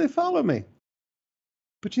 why did they follow me?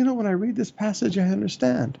 But you know, when I read this passage, I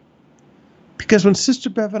understand. Because when Sister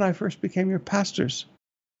Bev and I first became your pastors,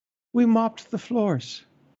 we mopped the floors.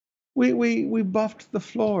 We buffed the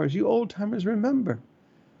floors. You old timers remember.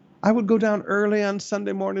 I would go down early on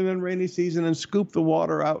Sunday morning in rainy season and scoop the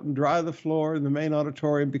water out and dry the floor in the main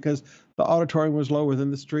auditorium because the auditorium was lower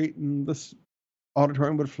than the street and the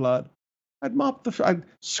auditorium would flood. I'd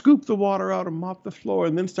scoop the water out and mop the floor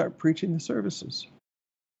and then start preaching the services.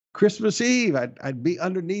 Christmas Eve, I'd be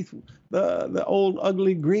underneath the old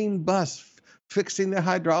ugly green bus fixing the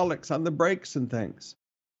hydraulics on the brakes and things,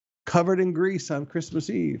 covered in grease on Christmas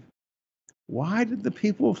Eve. Why did the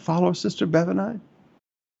people follow Sister Bev and I?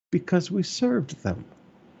 Because we served them.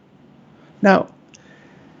 Now,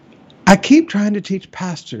 I keep trying to teach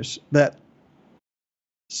pastors that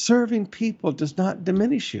serving people does not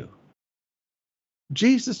diminish you.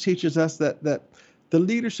 Jesus teaches us that the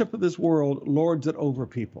leadership of this world lords it over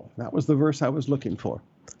people. That was the verse I was looking for.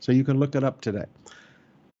 So you can look it up today.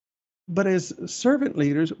 But as servant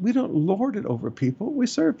leaders, we don't lord it over people. We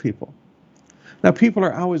serve people. Now, people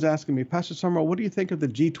are always asking me, Pastor Summerall, what do you think of the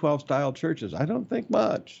G12 style churches? I don't think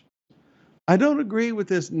much. I don't agree with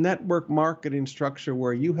this network marketing structure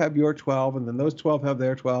where you have your 12 and then those 12 have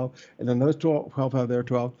their 12 and then those 12 have their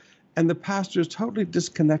 12. And the pastor is totally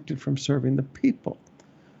disconnected from serving the people.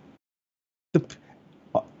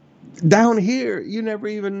 Down here, you never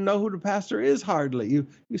even know who the pastor is hardly.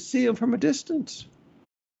 You see him from a distance.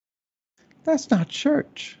 That's not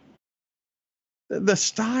church. The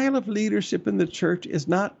style of leadership in the church is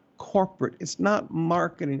not corporate. It's not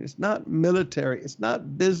marketing. It's not military. It's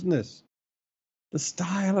not business. The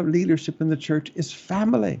style of leadership in the church is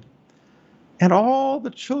family. And all the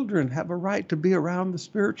children have a right to be around the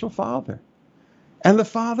spiritual father. And the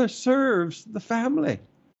father serves the family.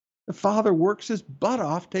 The father works his butt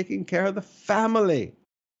off taking care of the family.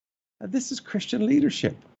 This is Christian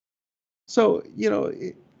leadership. So,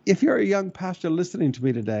 if you're a young pastor listening to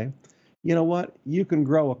me today, you know what? You can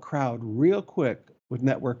grow a crowd real quick with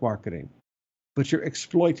network marketing, but you're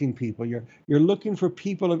exploiting people. You're looking for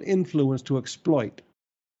people of influence to exploit.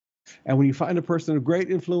 And when you find a person of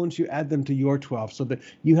great influence, you add them to your 12 so that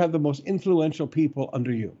you have the most influential people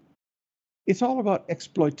under you. It's all about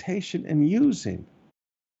exploitation and using.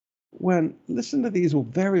 Listen to these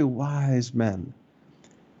very wise men.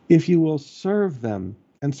 If you will serve them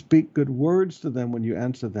and speak good words to them when you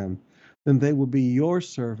answer them, then they will be your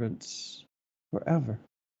servants forever.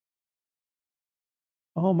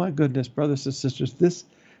 Oh my goodness, brothers and sisters,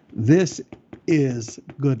 this is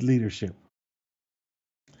good leadership.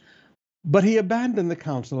 But he abandoned the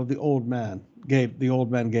counsel of the old man gave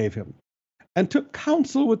him, and took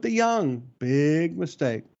counsel with the young. Big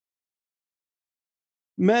mistake.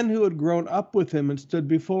 Men who had grown up with him and stood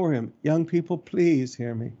before him. Young people, please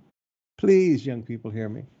hear me. Please, young people, hear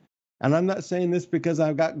me. And I'm not saying this because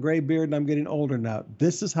I've got gray beard and I'm getting older now.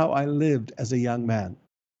 This is how I lived as a young man.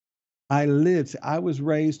 I was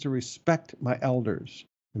raised to respect my elders.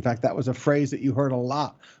 In fact, that was a phrase that you heard a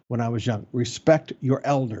lot when I was young. Respect your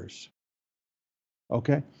elders.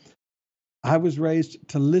 Okay? I was raised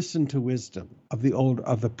to listen to wisdom of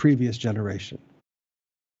the previous generation,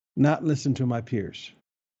 not listen to my peers.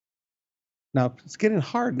 Now, it's getting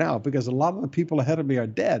hard now because a lot of the people ahead of me are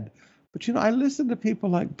dead. But, I listen to people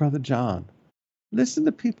like Brother John. Listen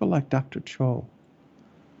to people like Dr. Cho.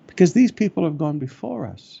 Because these people have gone before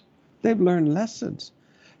us. They've learned lessons.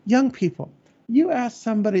 Young people, you ask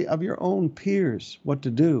somebody of your own peers what to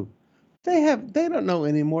do. They don't know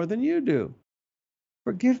any more than you do.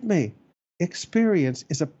 Forgive me. Experience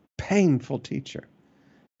is a painful teacher.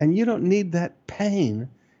 And you don't need that pain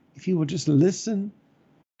if you will just listen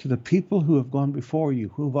to the people who have gone before you,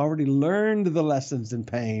 who have already learned the lessons in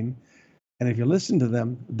pain. And if you listen to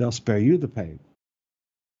them, they'll spare you the pain.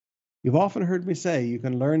 You've often heard me say you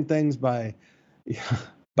can learn things by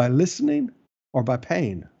listening or by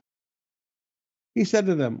pain. He said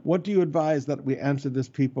to them, "What do you advise that we answer this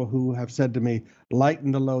people who have said to me,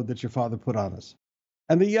 'Lighten the load that your father put on us'?"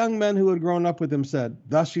 And the young men who had grown up with him said,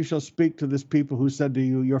 "Thus you shall speak to this people who said to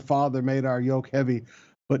you, 'Your father made our yoke heavy,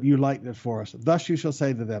 but you lightened it for us.' Thus you shall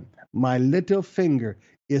say to them, 'My little finger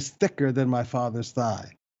is thicker than my father's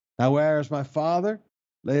thigh. Now whereas my father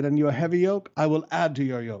laid on you a heavy yoke, I will add to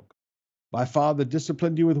your yoke. My father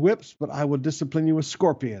disciplined you with whips, but I will discipline you with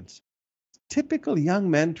scorpions." Typical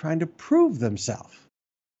young men trying to prove themselves.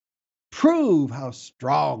 Prove how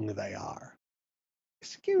strong they are.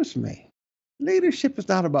 Excuse me. Leadership is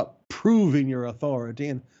not about proving your authority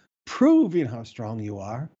and proving how strong you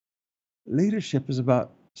are. Leadership is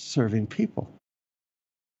about serving people.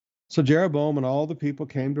 So Jeroboam and all the people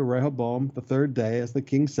came to Rehoboam the third day, as the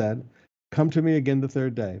king said, "Come to me again the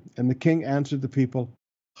third day." And the king answered the people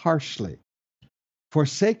harshly,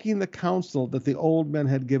 forsaking the counsel that the old men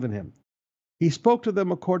had given him. He spoke to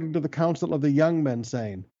them according to the counsel of the young men,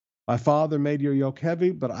 saying, "My father made your yoke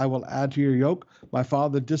heavy, but I will add to your yoke. My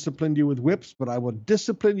father disciplined you with whips, but I will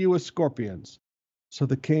discipline you with scorpions." So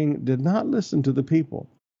the king did not listen to the people,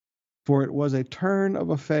 for it was a turn of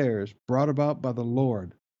affairs brought about by the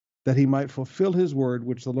Lord, that he might fulfill his word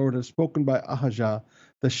which the Lord had spoken by Ahijah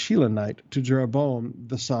the Shilonite to Jeroboam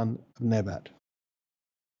the son of Nebat.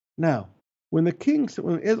 Now, when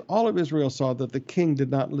all of Israel saw that the king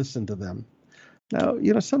did not listen to them. Now,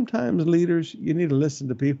 sometimes leaders, you need to listen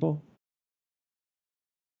to people.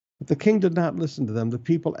 But the king did not listen to them. The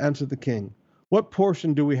people answered the king, "What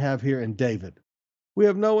portion do we have here in David? We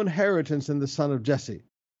have no inheritance in the son of Jesse.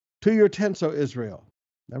 To your tents, O Israel."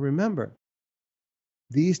 Now remember,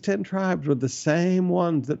 these 10 tribes were the same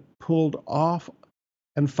ones that pulled off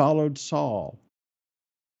and followed Saul,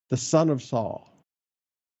 the son of Saul,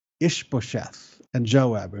 Ishbosheth, and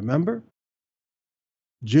Joab. Remember?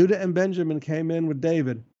 Judah and Benjamin came in with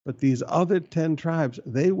David, but these other 10 tribes,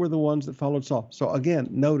 they were the ones that followed Saul. So again,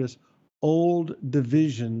 notice, old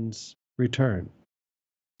divisions return.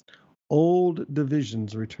 Old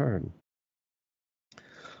divisions return.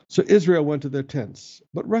 So Israel went to their tents,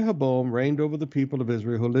 but Rehoboam reigned over the people of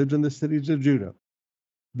Israel who lived in the cities of Judah.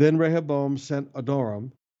 Then Rehoboam sent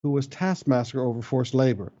Adoram, who was taskmaster over forced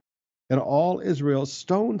labor, and all Israel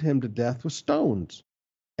stoned him to death with stones.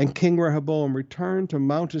 And King Rehoboam returned to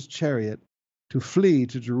mount his chariot to flee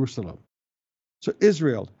to Jerusalem. So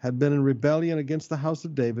Israel had been in rebellion against the house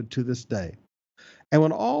of David to this day. And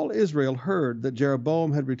when all Israel heard that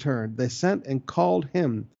Jeroboam had returned, they sent and called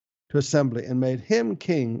him to assembly and made him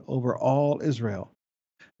king over all Israel.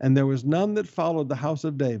 And there was none that followed the house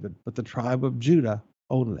of David, but the tribe of Judah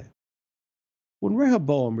only. When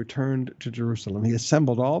Rehoboam returned to Jerusalem, he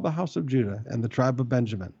assembled all the house of Judah and the tribe of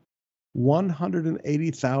Benjamin,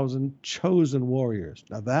 180,000 chosen warriors.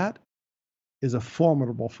 Now that is a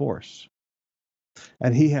formidable force.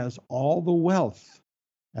 And he has all the wealth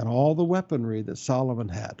and all the weaponry that Solomon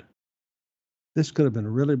had. This could have been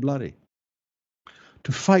really bloody.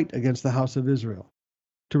 To fight against the house of Israel,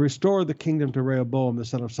 to restore the kingdom to Rehoboam, the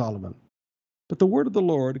son of Solomon. But the word of the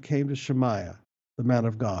Lord came to Shemaiah, the man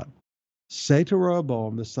of God. Say to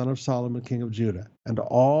Rehoboam, the son of Solomon, king of Judah, and to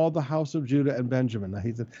all the house of Judah and Benjamin. Now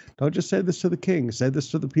he said, don't just say this to the king, say this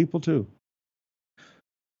to the people too.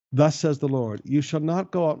 Thus says the Lord, you shall not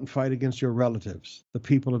go out and fight against your relatives, the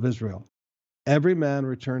people of Israel. Every man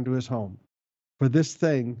return to his home, for this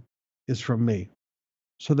thing is from me.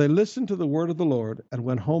 So they listened to the word of the Lord and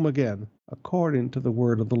went home again, according to the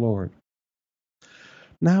word of the Lord.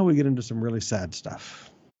 Now we get into some really sad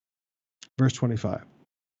stuff. Verse 25.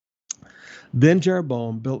 Then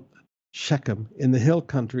Jeroboam built Shechem in the hill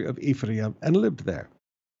country of Ephraim and lived there.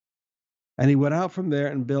 And he went out from there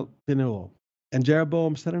and built Penuel. And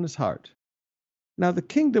Jeroboam said in his heart, now the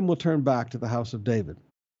kingdom will turn back to the house of David.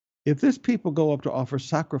 If this people go up to offer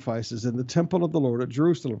sacrifices in the temple of the Lord at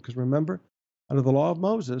Jerusalem, because remember, under the law of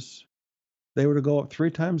Moses, they were to go up 3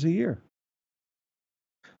 times a year.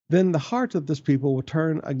 Then the heart of this people will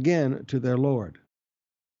turn again to their Lord.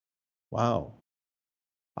 Wow.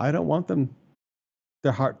 I don't want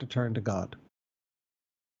their heart to turn to God.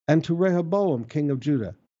 And to Rehoboam, king of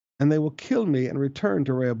Judah, and they will kill me and return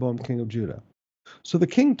to Rehoboam, king of Judah. So the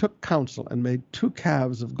king took counsel and made 2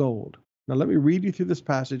 calves of gold. Now let me read you through this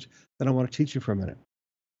passage, then I want to teach you for a minute.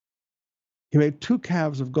 He made 2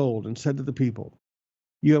 calves of gold and said to the people,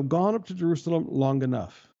 you have gone up to Jerusalem long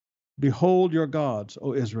enough. Behold your gods,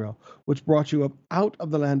 O Israel, which brought you up out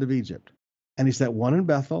of the land of Egypt. And he set one in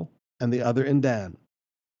Bethel and the other in Dan.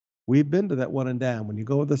 We've been to that one in Dan. When you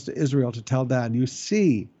go with us to Israel to Tel Dan, you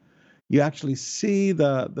actually see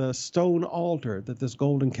the stone altar that this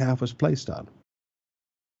golden calf was placed on.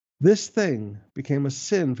 This thing became a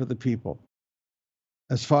sin for the people,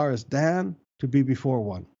 as far as Dan to be before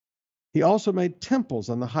one. He also made temples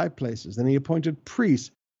on the high places, and he appointed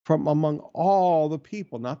priests from among all the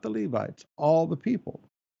people, not the Levites, all the people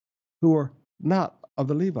who were not of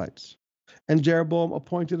the Levites. And Jeroboam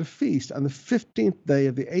appointed a feast on the 15th day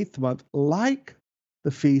of the 8th month, like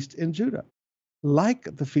the feast in Judah.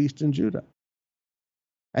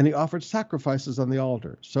 And he offered sacrifices on the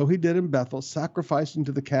altar. So he did in Bethel, sacrificing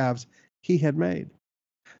to the calves he had made.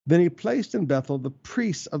 Then he placed in Bethel the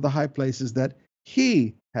priests of the high places that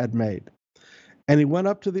he had made. And he went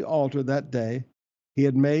up to the altar that day he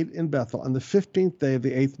had made in Bethel on the 15th day of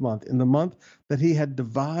the 8th month, in the month that he had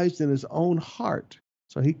devised in his own heart.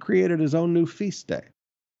 So he created his own new feast day.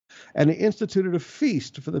 And he instituted a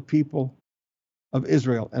feast for the people of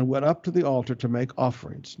Israel and went up to the altar to make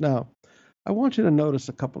offerings. Now, I want you to notice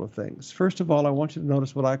a couple of things. First of all, I want you to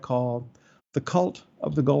notice what I call the cult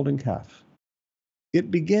of the golden calf. It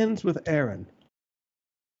begins with Aaron.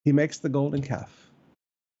 He makes the golden calf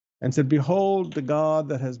and said, behold the God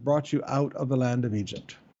that has brought you out of the land of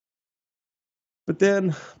Egypt. But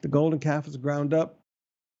then the golden calf is ground up.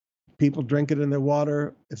 People drink it in their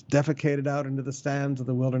water. It's defecated out into the sands of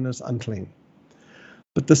the wilderness, unclean.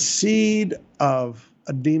 But the seed of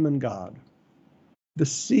a demon god, the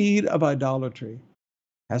seed of idolatry,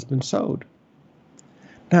 has been sowed.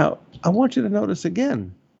 Now, I want you to notice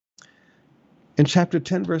again, in chapter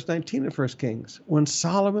 10, verse 19 of 1 Kings, when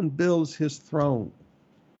Solomon builds his throne,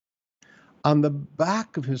 on the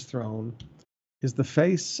back of his throne is the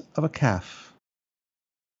face of a calf.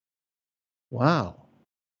 Wow.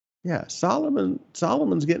 Yeah,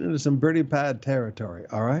 Solomon's getting into some pretty bad territory,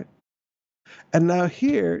 all right? And now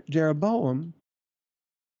here, Jeroboam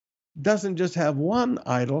doesn't just have one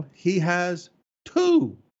idol, he has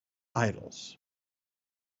 2 idols.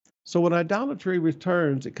 So when idolatry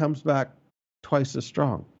returns, it comes back twice as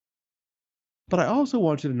strong. But I also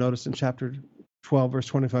want you to notice in chapter 12, verse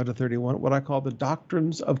 25 to 31, what I call the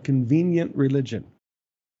doctrines of convenient religion.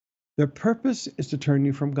 Their purpose is to turn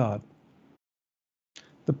you from God.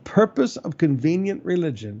 The purpose of convenient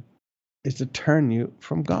religion is to turn you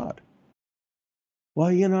from God.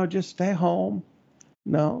 Well, just stay home.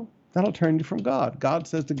 No, that'll turn you from God. God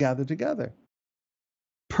says to gather together.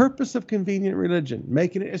 Purpose of convenient religion,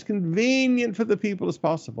 making it as convenient for the people as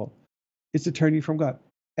possible, is to turn you from God.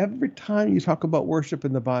 Every time you talk about worship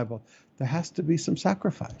in the Bible, there has to be some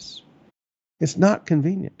sacrifice. It's not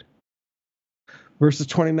convenient. Verses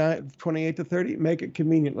 28 to 30, make it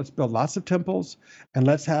convenient. Let's build lots of temples and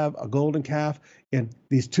let's have a golden calf in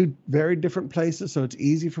these two very different places so it's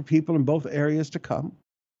easy for people in both areas to come.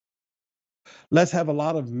 Let's have a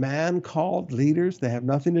lot of man-called leaders. They have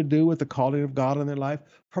nothing to do with the calling of God in their life.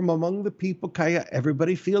 From among the people, Kaya,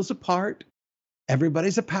 everybody feels a part.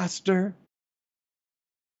 Everybody's a pastor.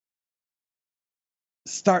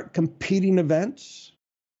 Start competing events.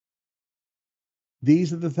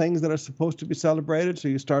 These are the things that are supposed to be celebrated, so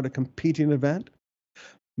you start a competing event.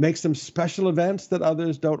 Make some special events that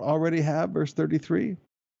others don't already have, verse 33.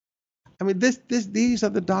 I mean, these are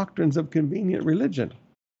the doctrines of convenient religion.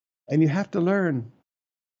 And you have to learn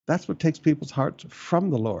that's what takes people's hearts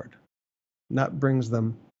from the Lord, not brings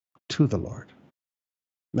them to the Lord.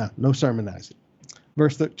 Now, no sermonizing.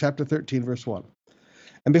 Chapter 13, verse 1.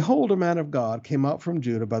 And behold, a man of God came out from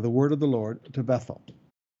Judah by the word of the Lord to Bethel.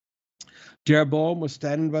 Jeroboam was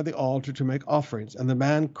standing by the altar to make offerings, and the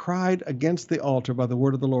man cried against the altar by the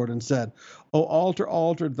word of the Lord and said, O altar,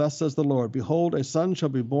 altar, thus says the Lord, behold, a son shall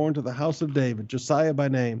be born to the house of David, Josiah by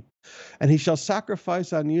name, and he shall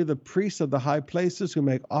sacrifice on you the priests of the high places who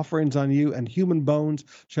make offerings on you, and human bones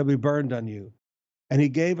shall be burned on you. And he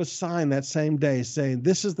gave a sign that same day, saying,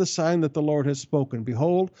 This is the sign that the Lord has spoken.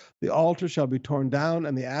 Behold, the altar shall be torn down,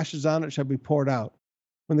 and the ashes on it shall be poured out.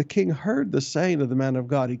 When the king heard the saying of the man of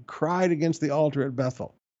God, he cried against the altar at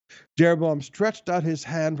Bethel. Jeroboam stretched out his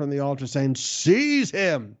hand from the altar, saying, Seize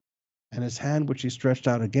him! And his hand which he stretched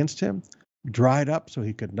out against him dried up, so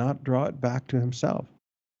he could not draw it back to himself.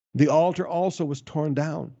 The altar also was torn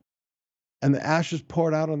down, and the ashes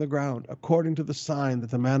poured out on the ground, according to the sign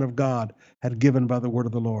that the man of God had given by the word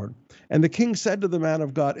of the Lord. And the king said to the man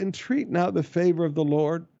of God, Entreat now the favor of the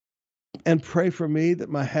Lord, and pray for me that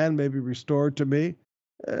my hand may be restored to me.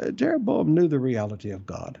 Jeroboam knew the reality of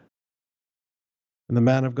God. And the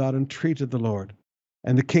man of God entreated the Lord,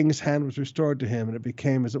 and the king's hand was restored to him, and it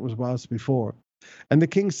became as it was before. And the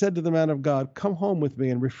king said to the man of God, Come home with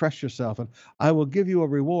me and refresh yourself, and I will give you a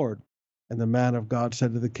reward. And the man of God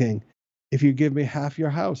said to the king, If you give me half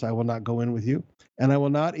your house, I will not go in with you, and I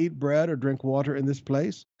will not eat bread or drink water in this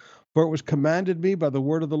place. For it was commanded me by the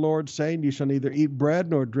word of the Lord, saying, You shall neither eat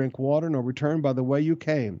bread nor drink water, nor return by the way you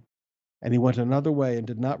came. And he went another way and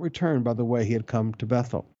did not return by the way he had come to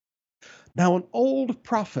Bethel. Now an old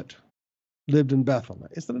prophet lived in Bethel.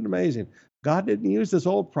 Isn't it amazing? God didn't use this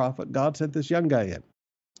old prophet. God sent this young guy in.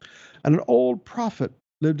 And an old prophet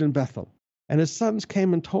lived in Bethel. And his sons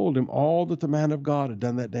came and told him all that the man of God had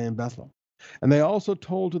done that day in Bethel. And they also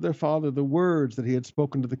told to their father the words that he had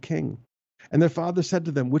spoken to the king. And their father said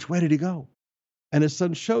to them, Which way did he go? And his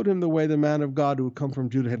son showed him the way the man of God who had come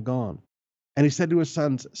from Judah had gone. And he said to his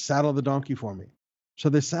sons, Saddle the donkey for me. So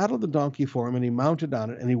they saddled the donkey for him, and he mounted on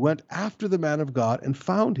it, and he went after the man of God and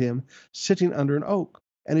found him sitting under an oak.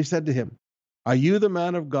 And he said to him, Are you the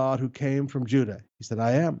man of God who came from Judah? He said,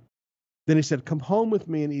 I am. Then he said, Come home with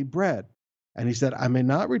me and eat bread. And he said, I may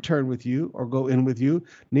not return with you or go in with you,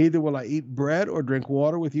 neither will I eat bread or drink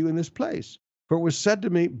water with you in this place. For it was said to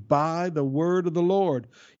me, By the word of the Lord,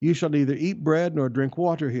 you shall neither eat bread nor drink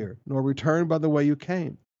water here, nor return by the way you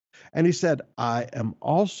came. And he said, I am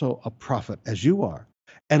also a prophet, as you are.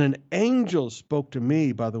 And an angel spoke to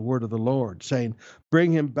me by the word of the Lord, saying,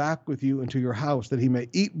 Bring him back with you into your house, that he may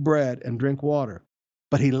eat bread and drink water.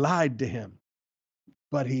 But he lied to him.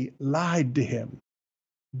 But he lied to him.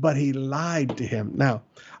 But he lied to him. Now,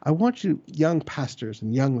 I want you, young pastors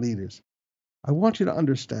and young leaders, I want you to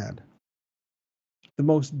understand, the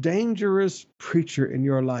most dangerous preacher in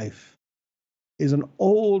your life is an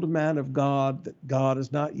old man of God that God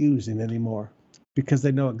is not using anymore, because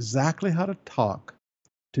they know exactly how to talk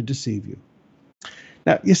to deceive you.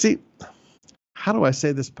 Now, you see, how do I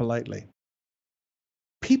say this politely?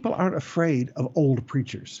 People aren't afraid of old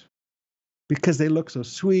preachers because they look so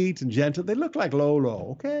sweet and gentle. They look like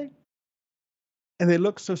Lolo, okay? And they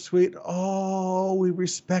look so sweet. Oh, we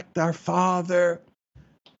respect our father.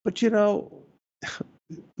 But you know,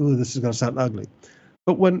 ooh, this is going to sound ugly.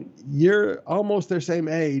 But when you're almost their same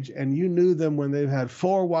age and you knew them when they've had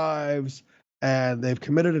 4 wives and they've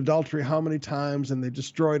committed adultery how many times and they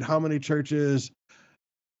destroyed how many churches,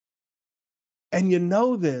 and you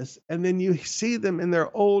know this, and then you see them in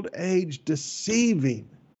their old age deceiving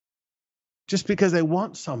just because they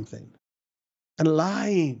want something and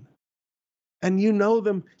lying. And you know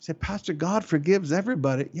them, say, Pastor, God forgives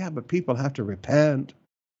everybody. Yeah, but people have to repent.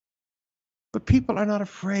 But people are not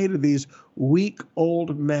afraid of these weak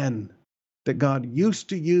old men that God used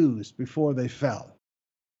to use before they fell.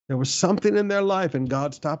 There was something in their life and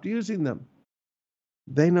God stopped using them.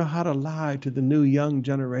 They know how to lie to the new young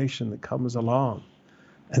generation that comes along.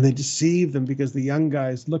 And they deceive them because the young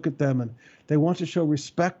guys look at them and they want to show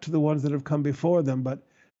respect to the ones that have come before them. But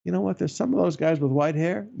you know what? There's some of those guys with white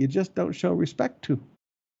hair you just don't show respect to.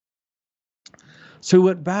 So he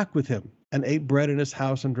went back with him and ate bread in his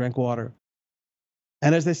house and drank water.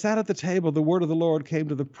 And as they sat at the table, the word of the Lord came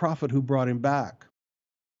to the prophet who brought him back.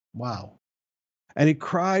 Wow. And he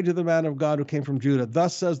cried to the man of God who came from Judah,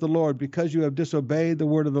 "Thus says the Lord, because you have disobeyed the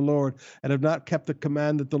word of the Lord and have not kept the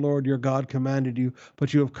command that the Lord your God commanded you,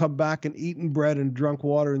 but you have come back and eaten bread and drunk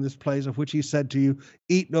water in this place of which he said to you,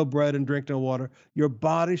 eat no bread and drink no water, your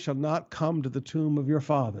body shall not come to the tomb of your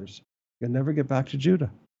fathers." You'll never get back to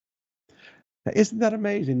Judah. Now, isn't that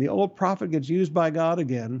amazing? The old prophet gets used by God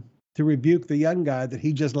again to rebuke the young guy that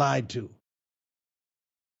he just lied to.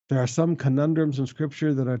 There are some conundrums in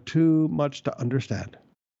Scripture that are too much to understand.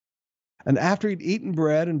 And after he'd eaten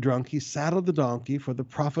bread and drunk, he saddled the donkey for the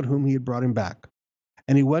prophet whom he had brought him back.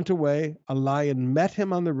 And he went away. A lion met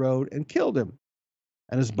him on the road and killed him.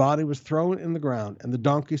 And his body was thrown in the ground, and the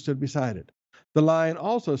donkey stood beside it. The lion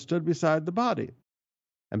also stood beside the body.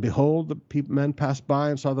 And behold, the men passed by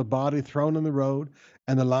and saw the body thrown in the road,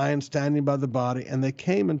 and the lion standing by the body. And they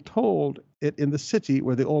came and told it in the city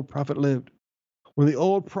where the old prophet lived. When the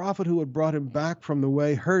old prophet who had brought him back from the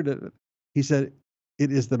way heard it, he said,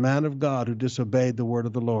 "It is the man of God who disobeyed the word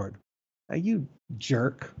of the Lord." Now, you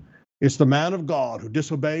jerk. It's the man of God who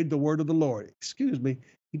disobeyed the word of the Lord. Excuse me.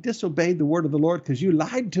 He disobeyed the word of the Lord because you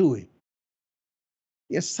lied to him.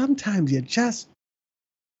 Yes, sometimes you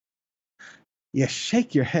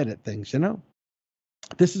shake your head at things, you know.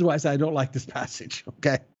 This is why I say I don't like this passage,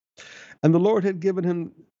 okay? And the Lord had given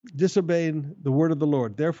him, disobeying the word of the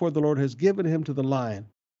Lord. Therefore the Lord has given him to the lion,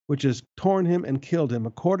 which has torn him and killed him,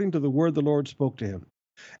 according to the word the Lord spoke to him.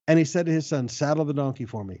 And he said to his son, "Saddle the donkey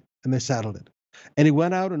for me." And they saddled it. And he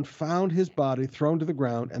went out and found his body thrown to the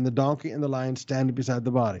ground, and the donkey and the lion standing beside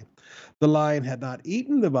the body. The lion had not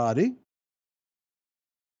eaten the body,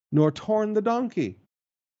 nor torn the donkey.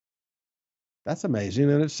 That's amazing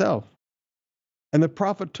in itself. And the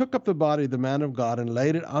prophet took up the body of the man of God and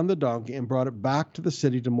laid it on the donkey and brought it back to the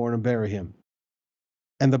city to mourn and bury him.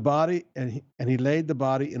 And he laid the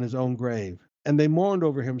body in his own grave. And they mourned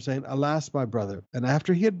over him, saying, "Alas, my brother." And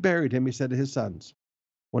after he had buried him, he said to his sons,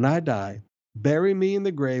 "When I die, bury me in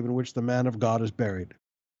the grave in which the man of God is buried.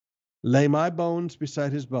 Lay my bones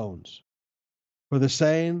beside his bones. For the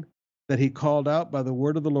saying that he called out by the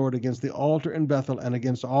word of the Lord against the altar in Bethel and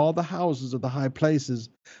against all the houses of the high places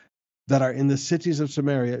that are in the cities of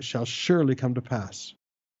Samaria shall surely come to pass."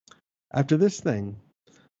 After this thing,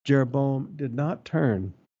 Jeroboam did not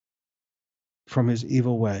turn from his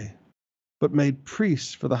evil way, but made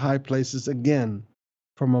priests for the high places again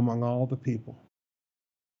from among all the people.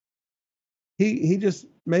 He just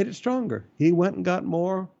made it stronger. He went and got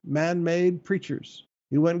more man-made preachers.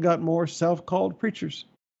 He went and got more self-called preachers.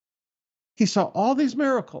 He saw all these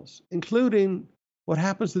miracles, including what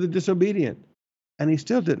happens to the disobedient, and he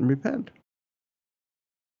still didn't repent.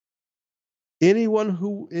 Anyone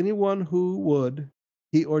who would,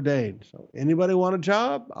 he ordained. So anybody want a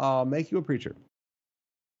job? I'll make you a preacher.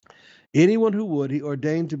 Anyone who would, he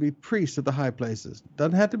ordained to be priests at the high places.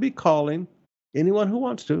 Doesn't have to be calling. Anyone who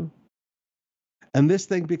wants to. And this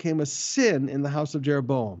thing became a sin in the house of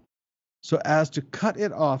Jeroboam, so as to cut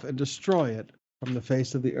it off and destroy it from the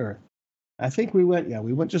face of the earth. I think we went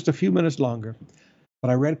just a few minutes longer,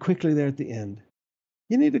 but I read quickly there at the end.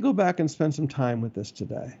 You need to go back and spend some time with this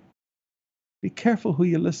today. Be careful who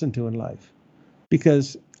you listen to in life,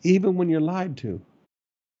 because even when you're lied to,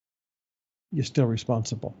 you're still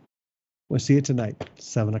responsible. We'll see you tonight,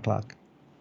 7 o'clock.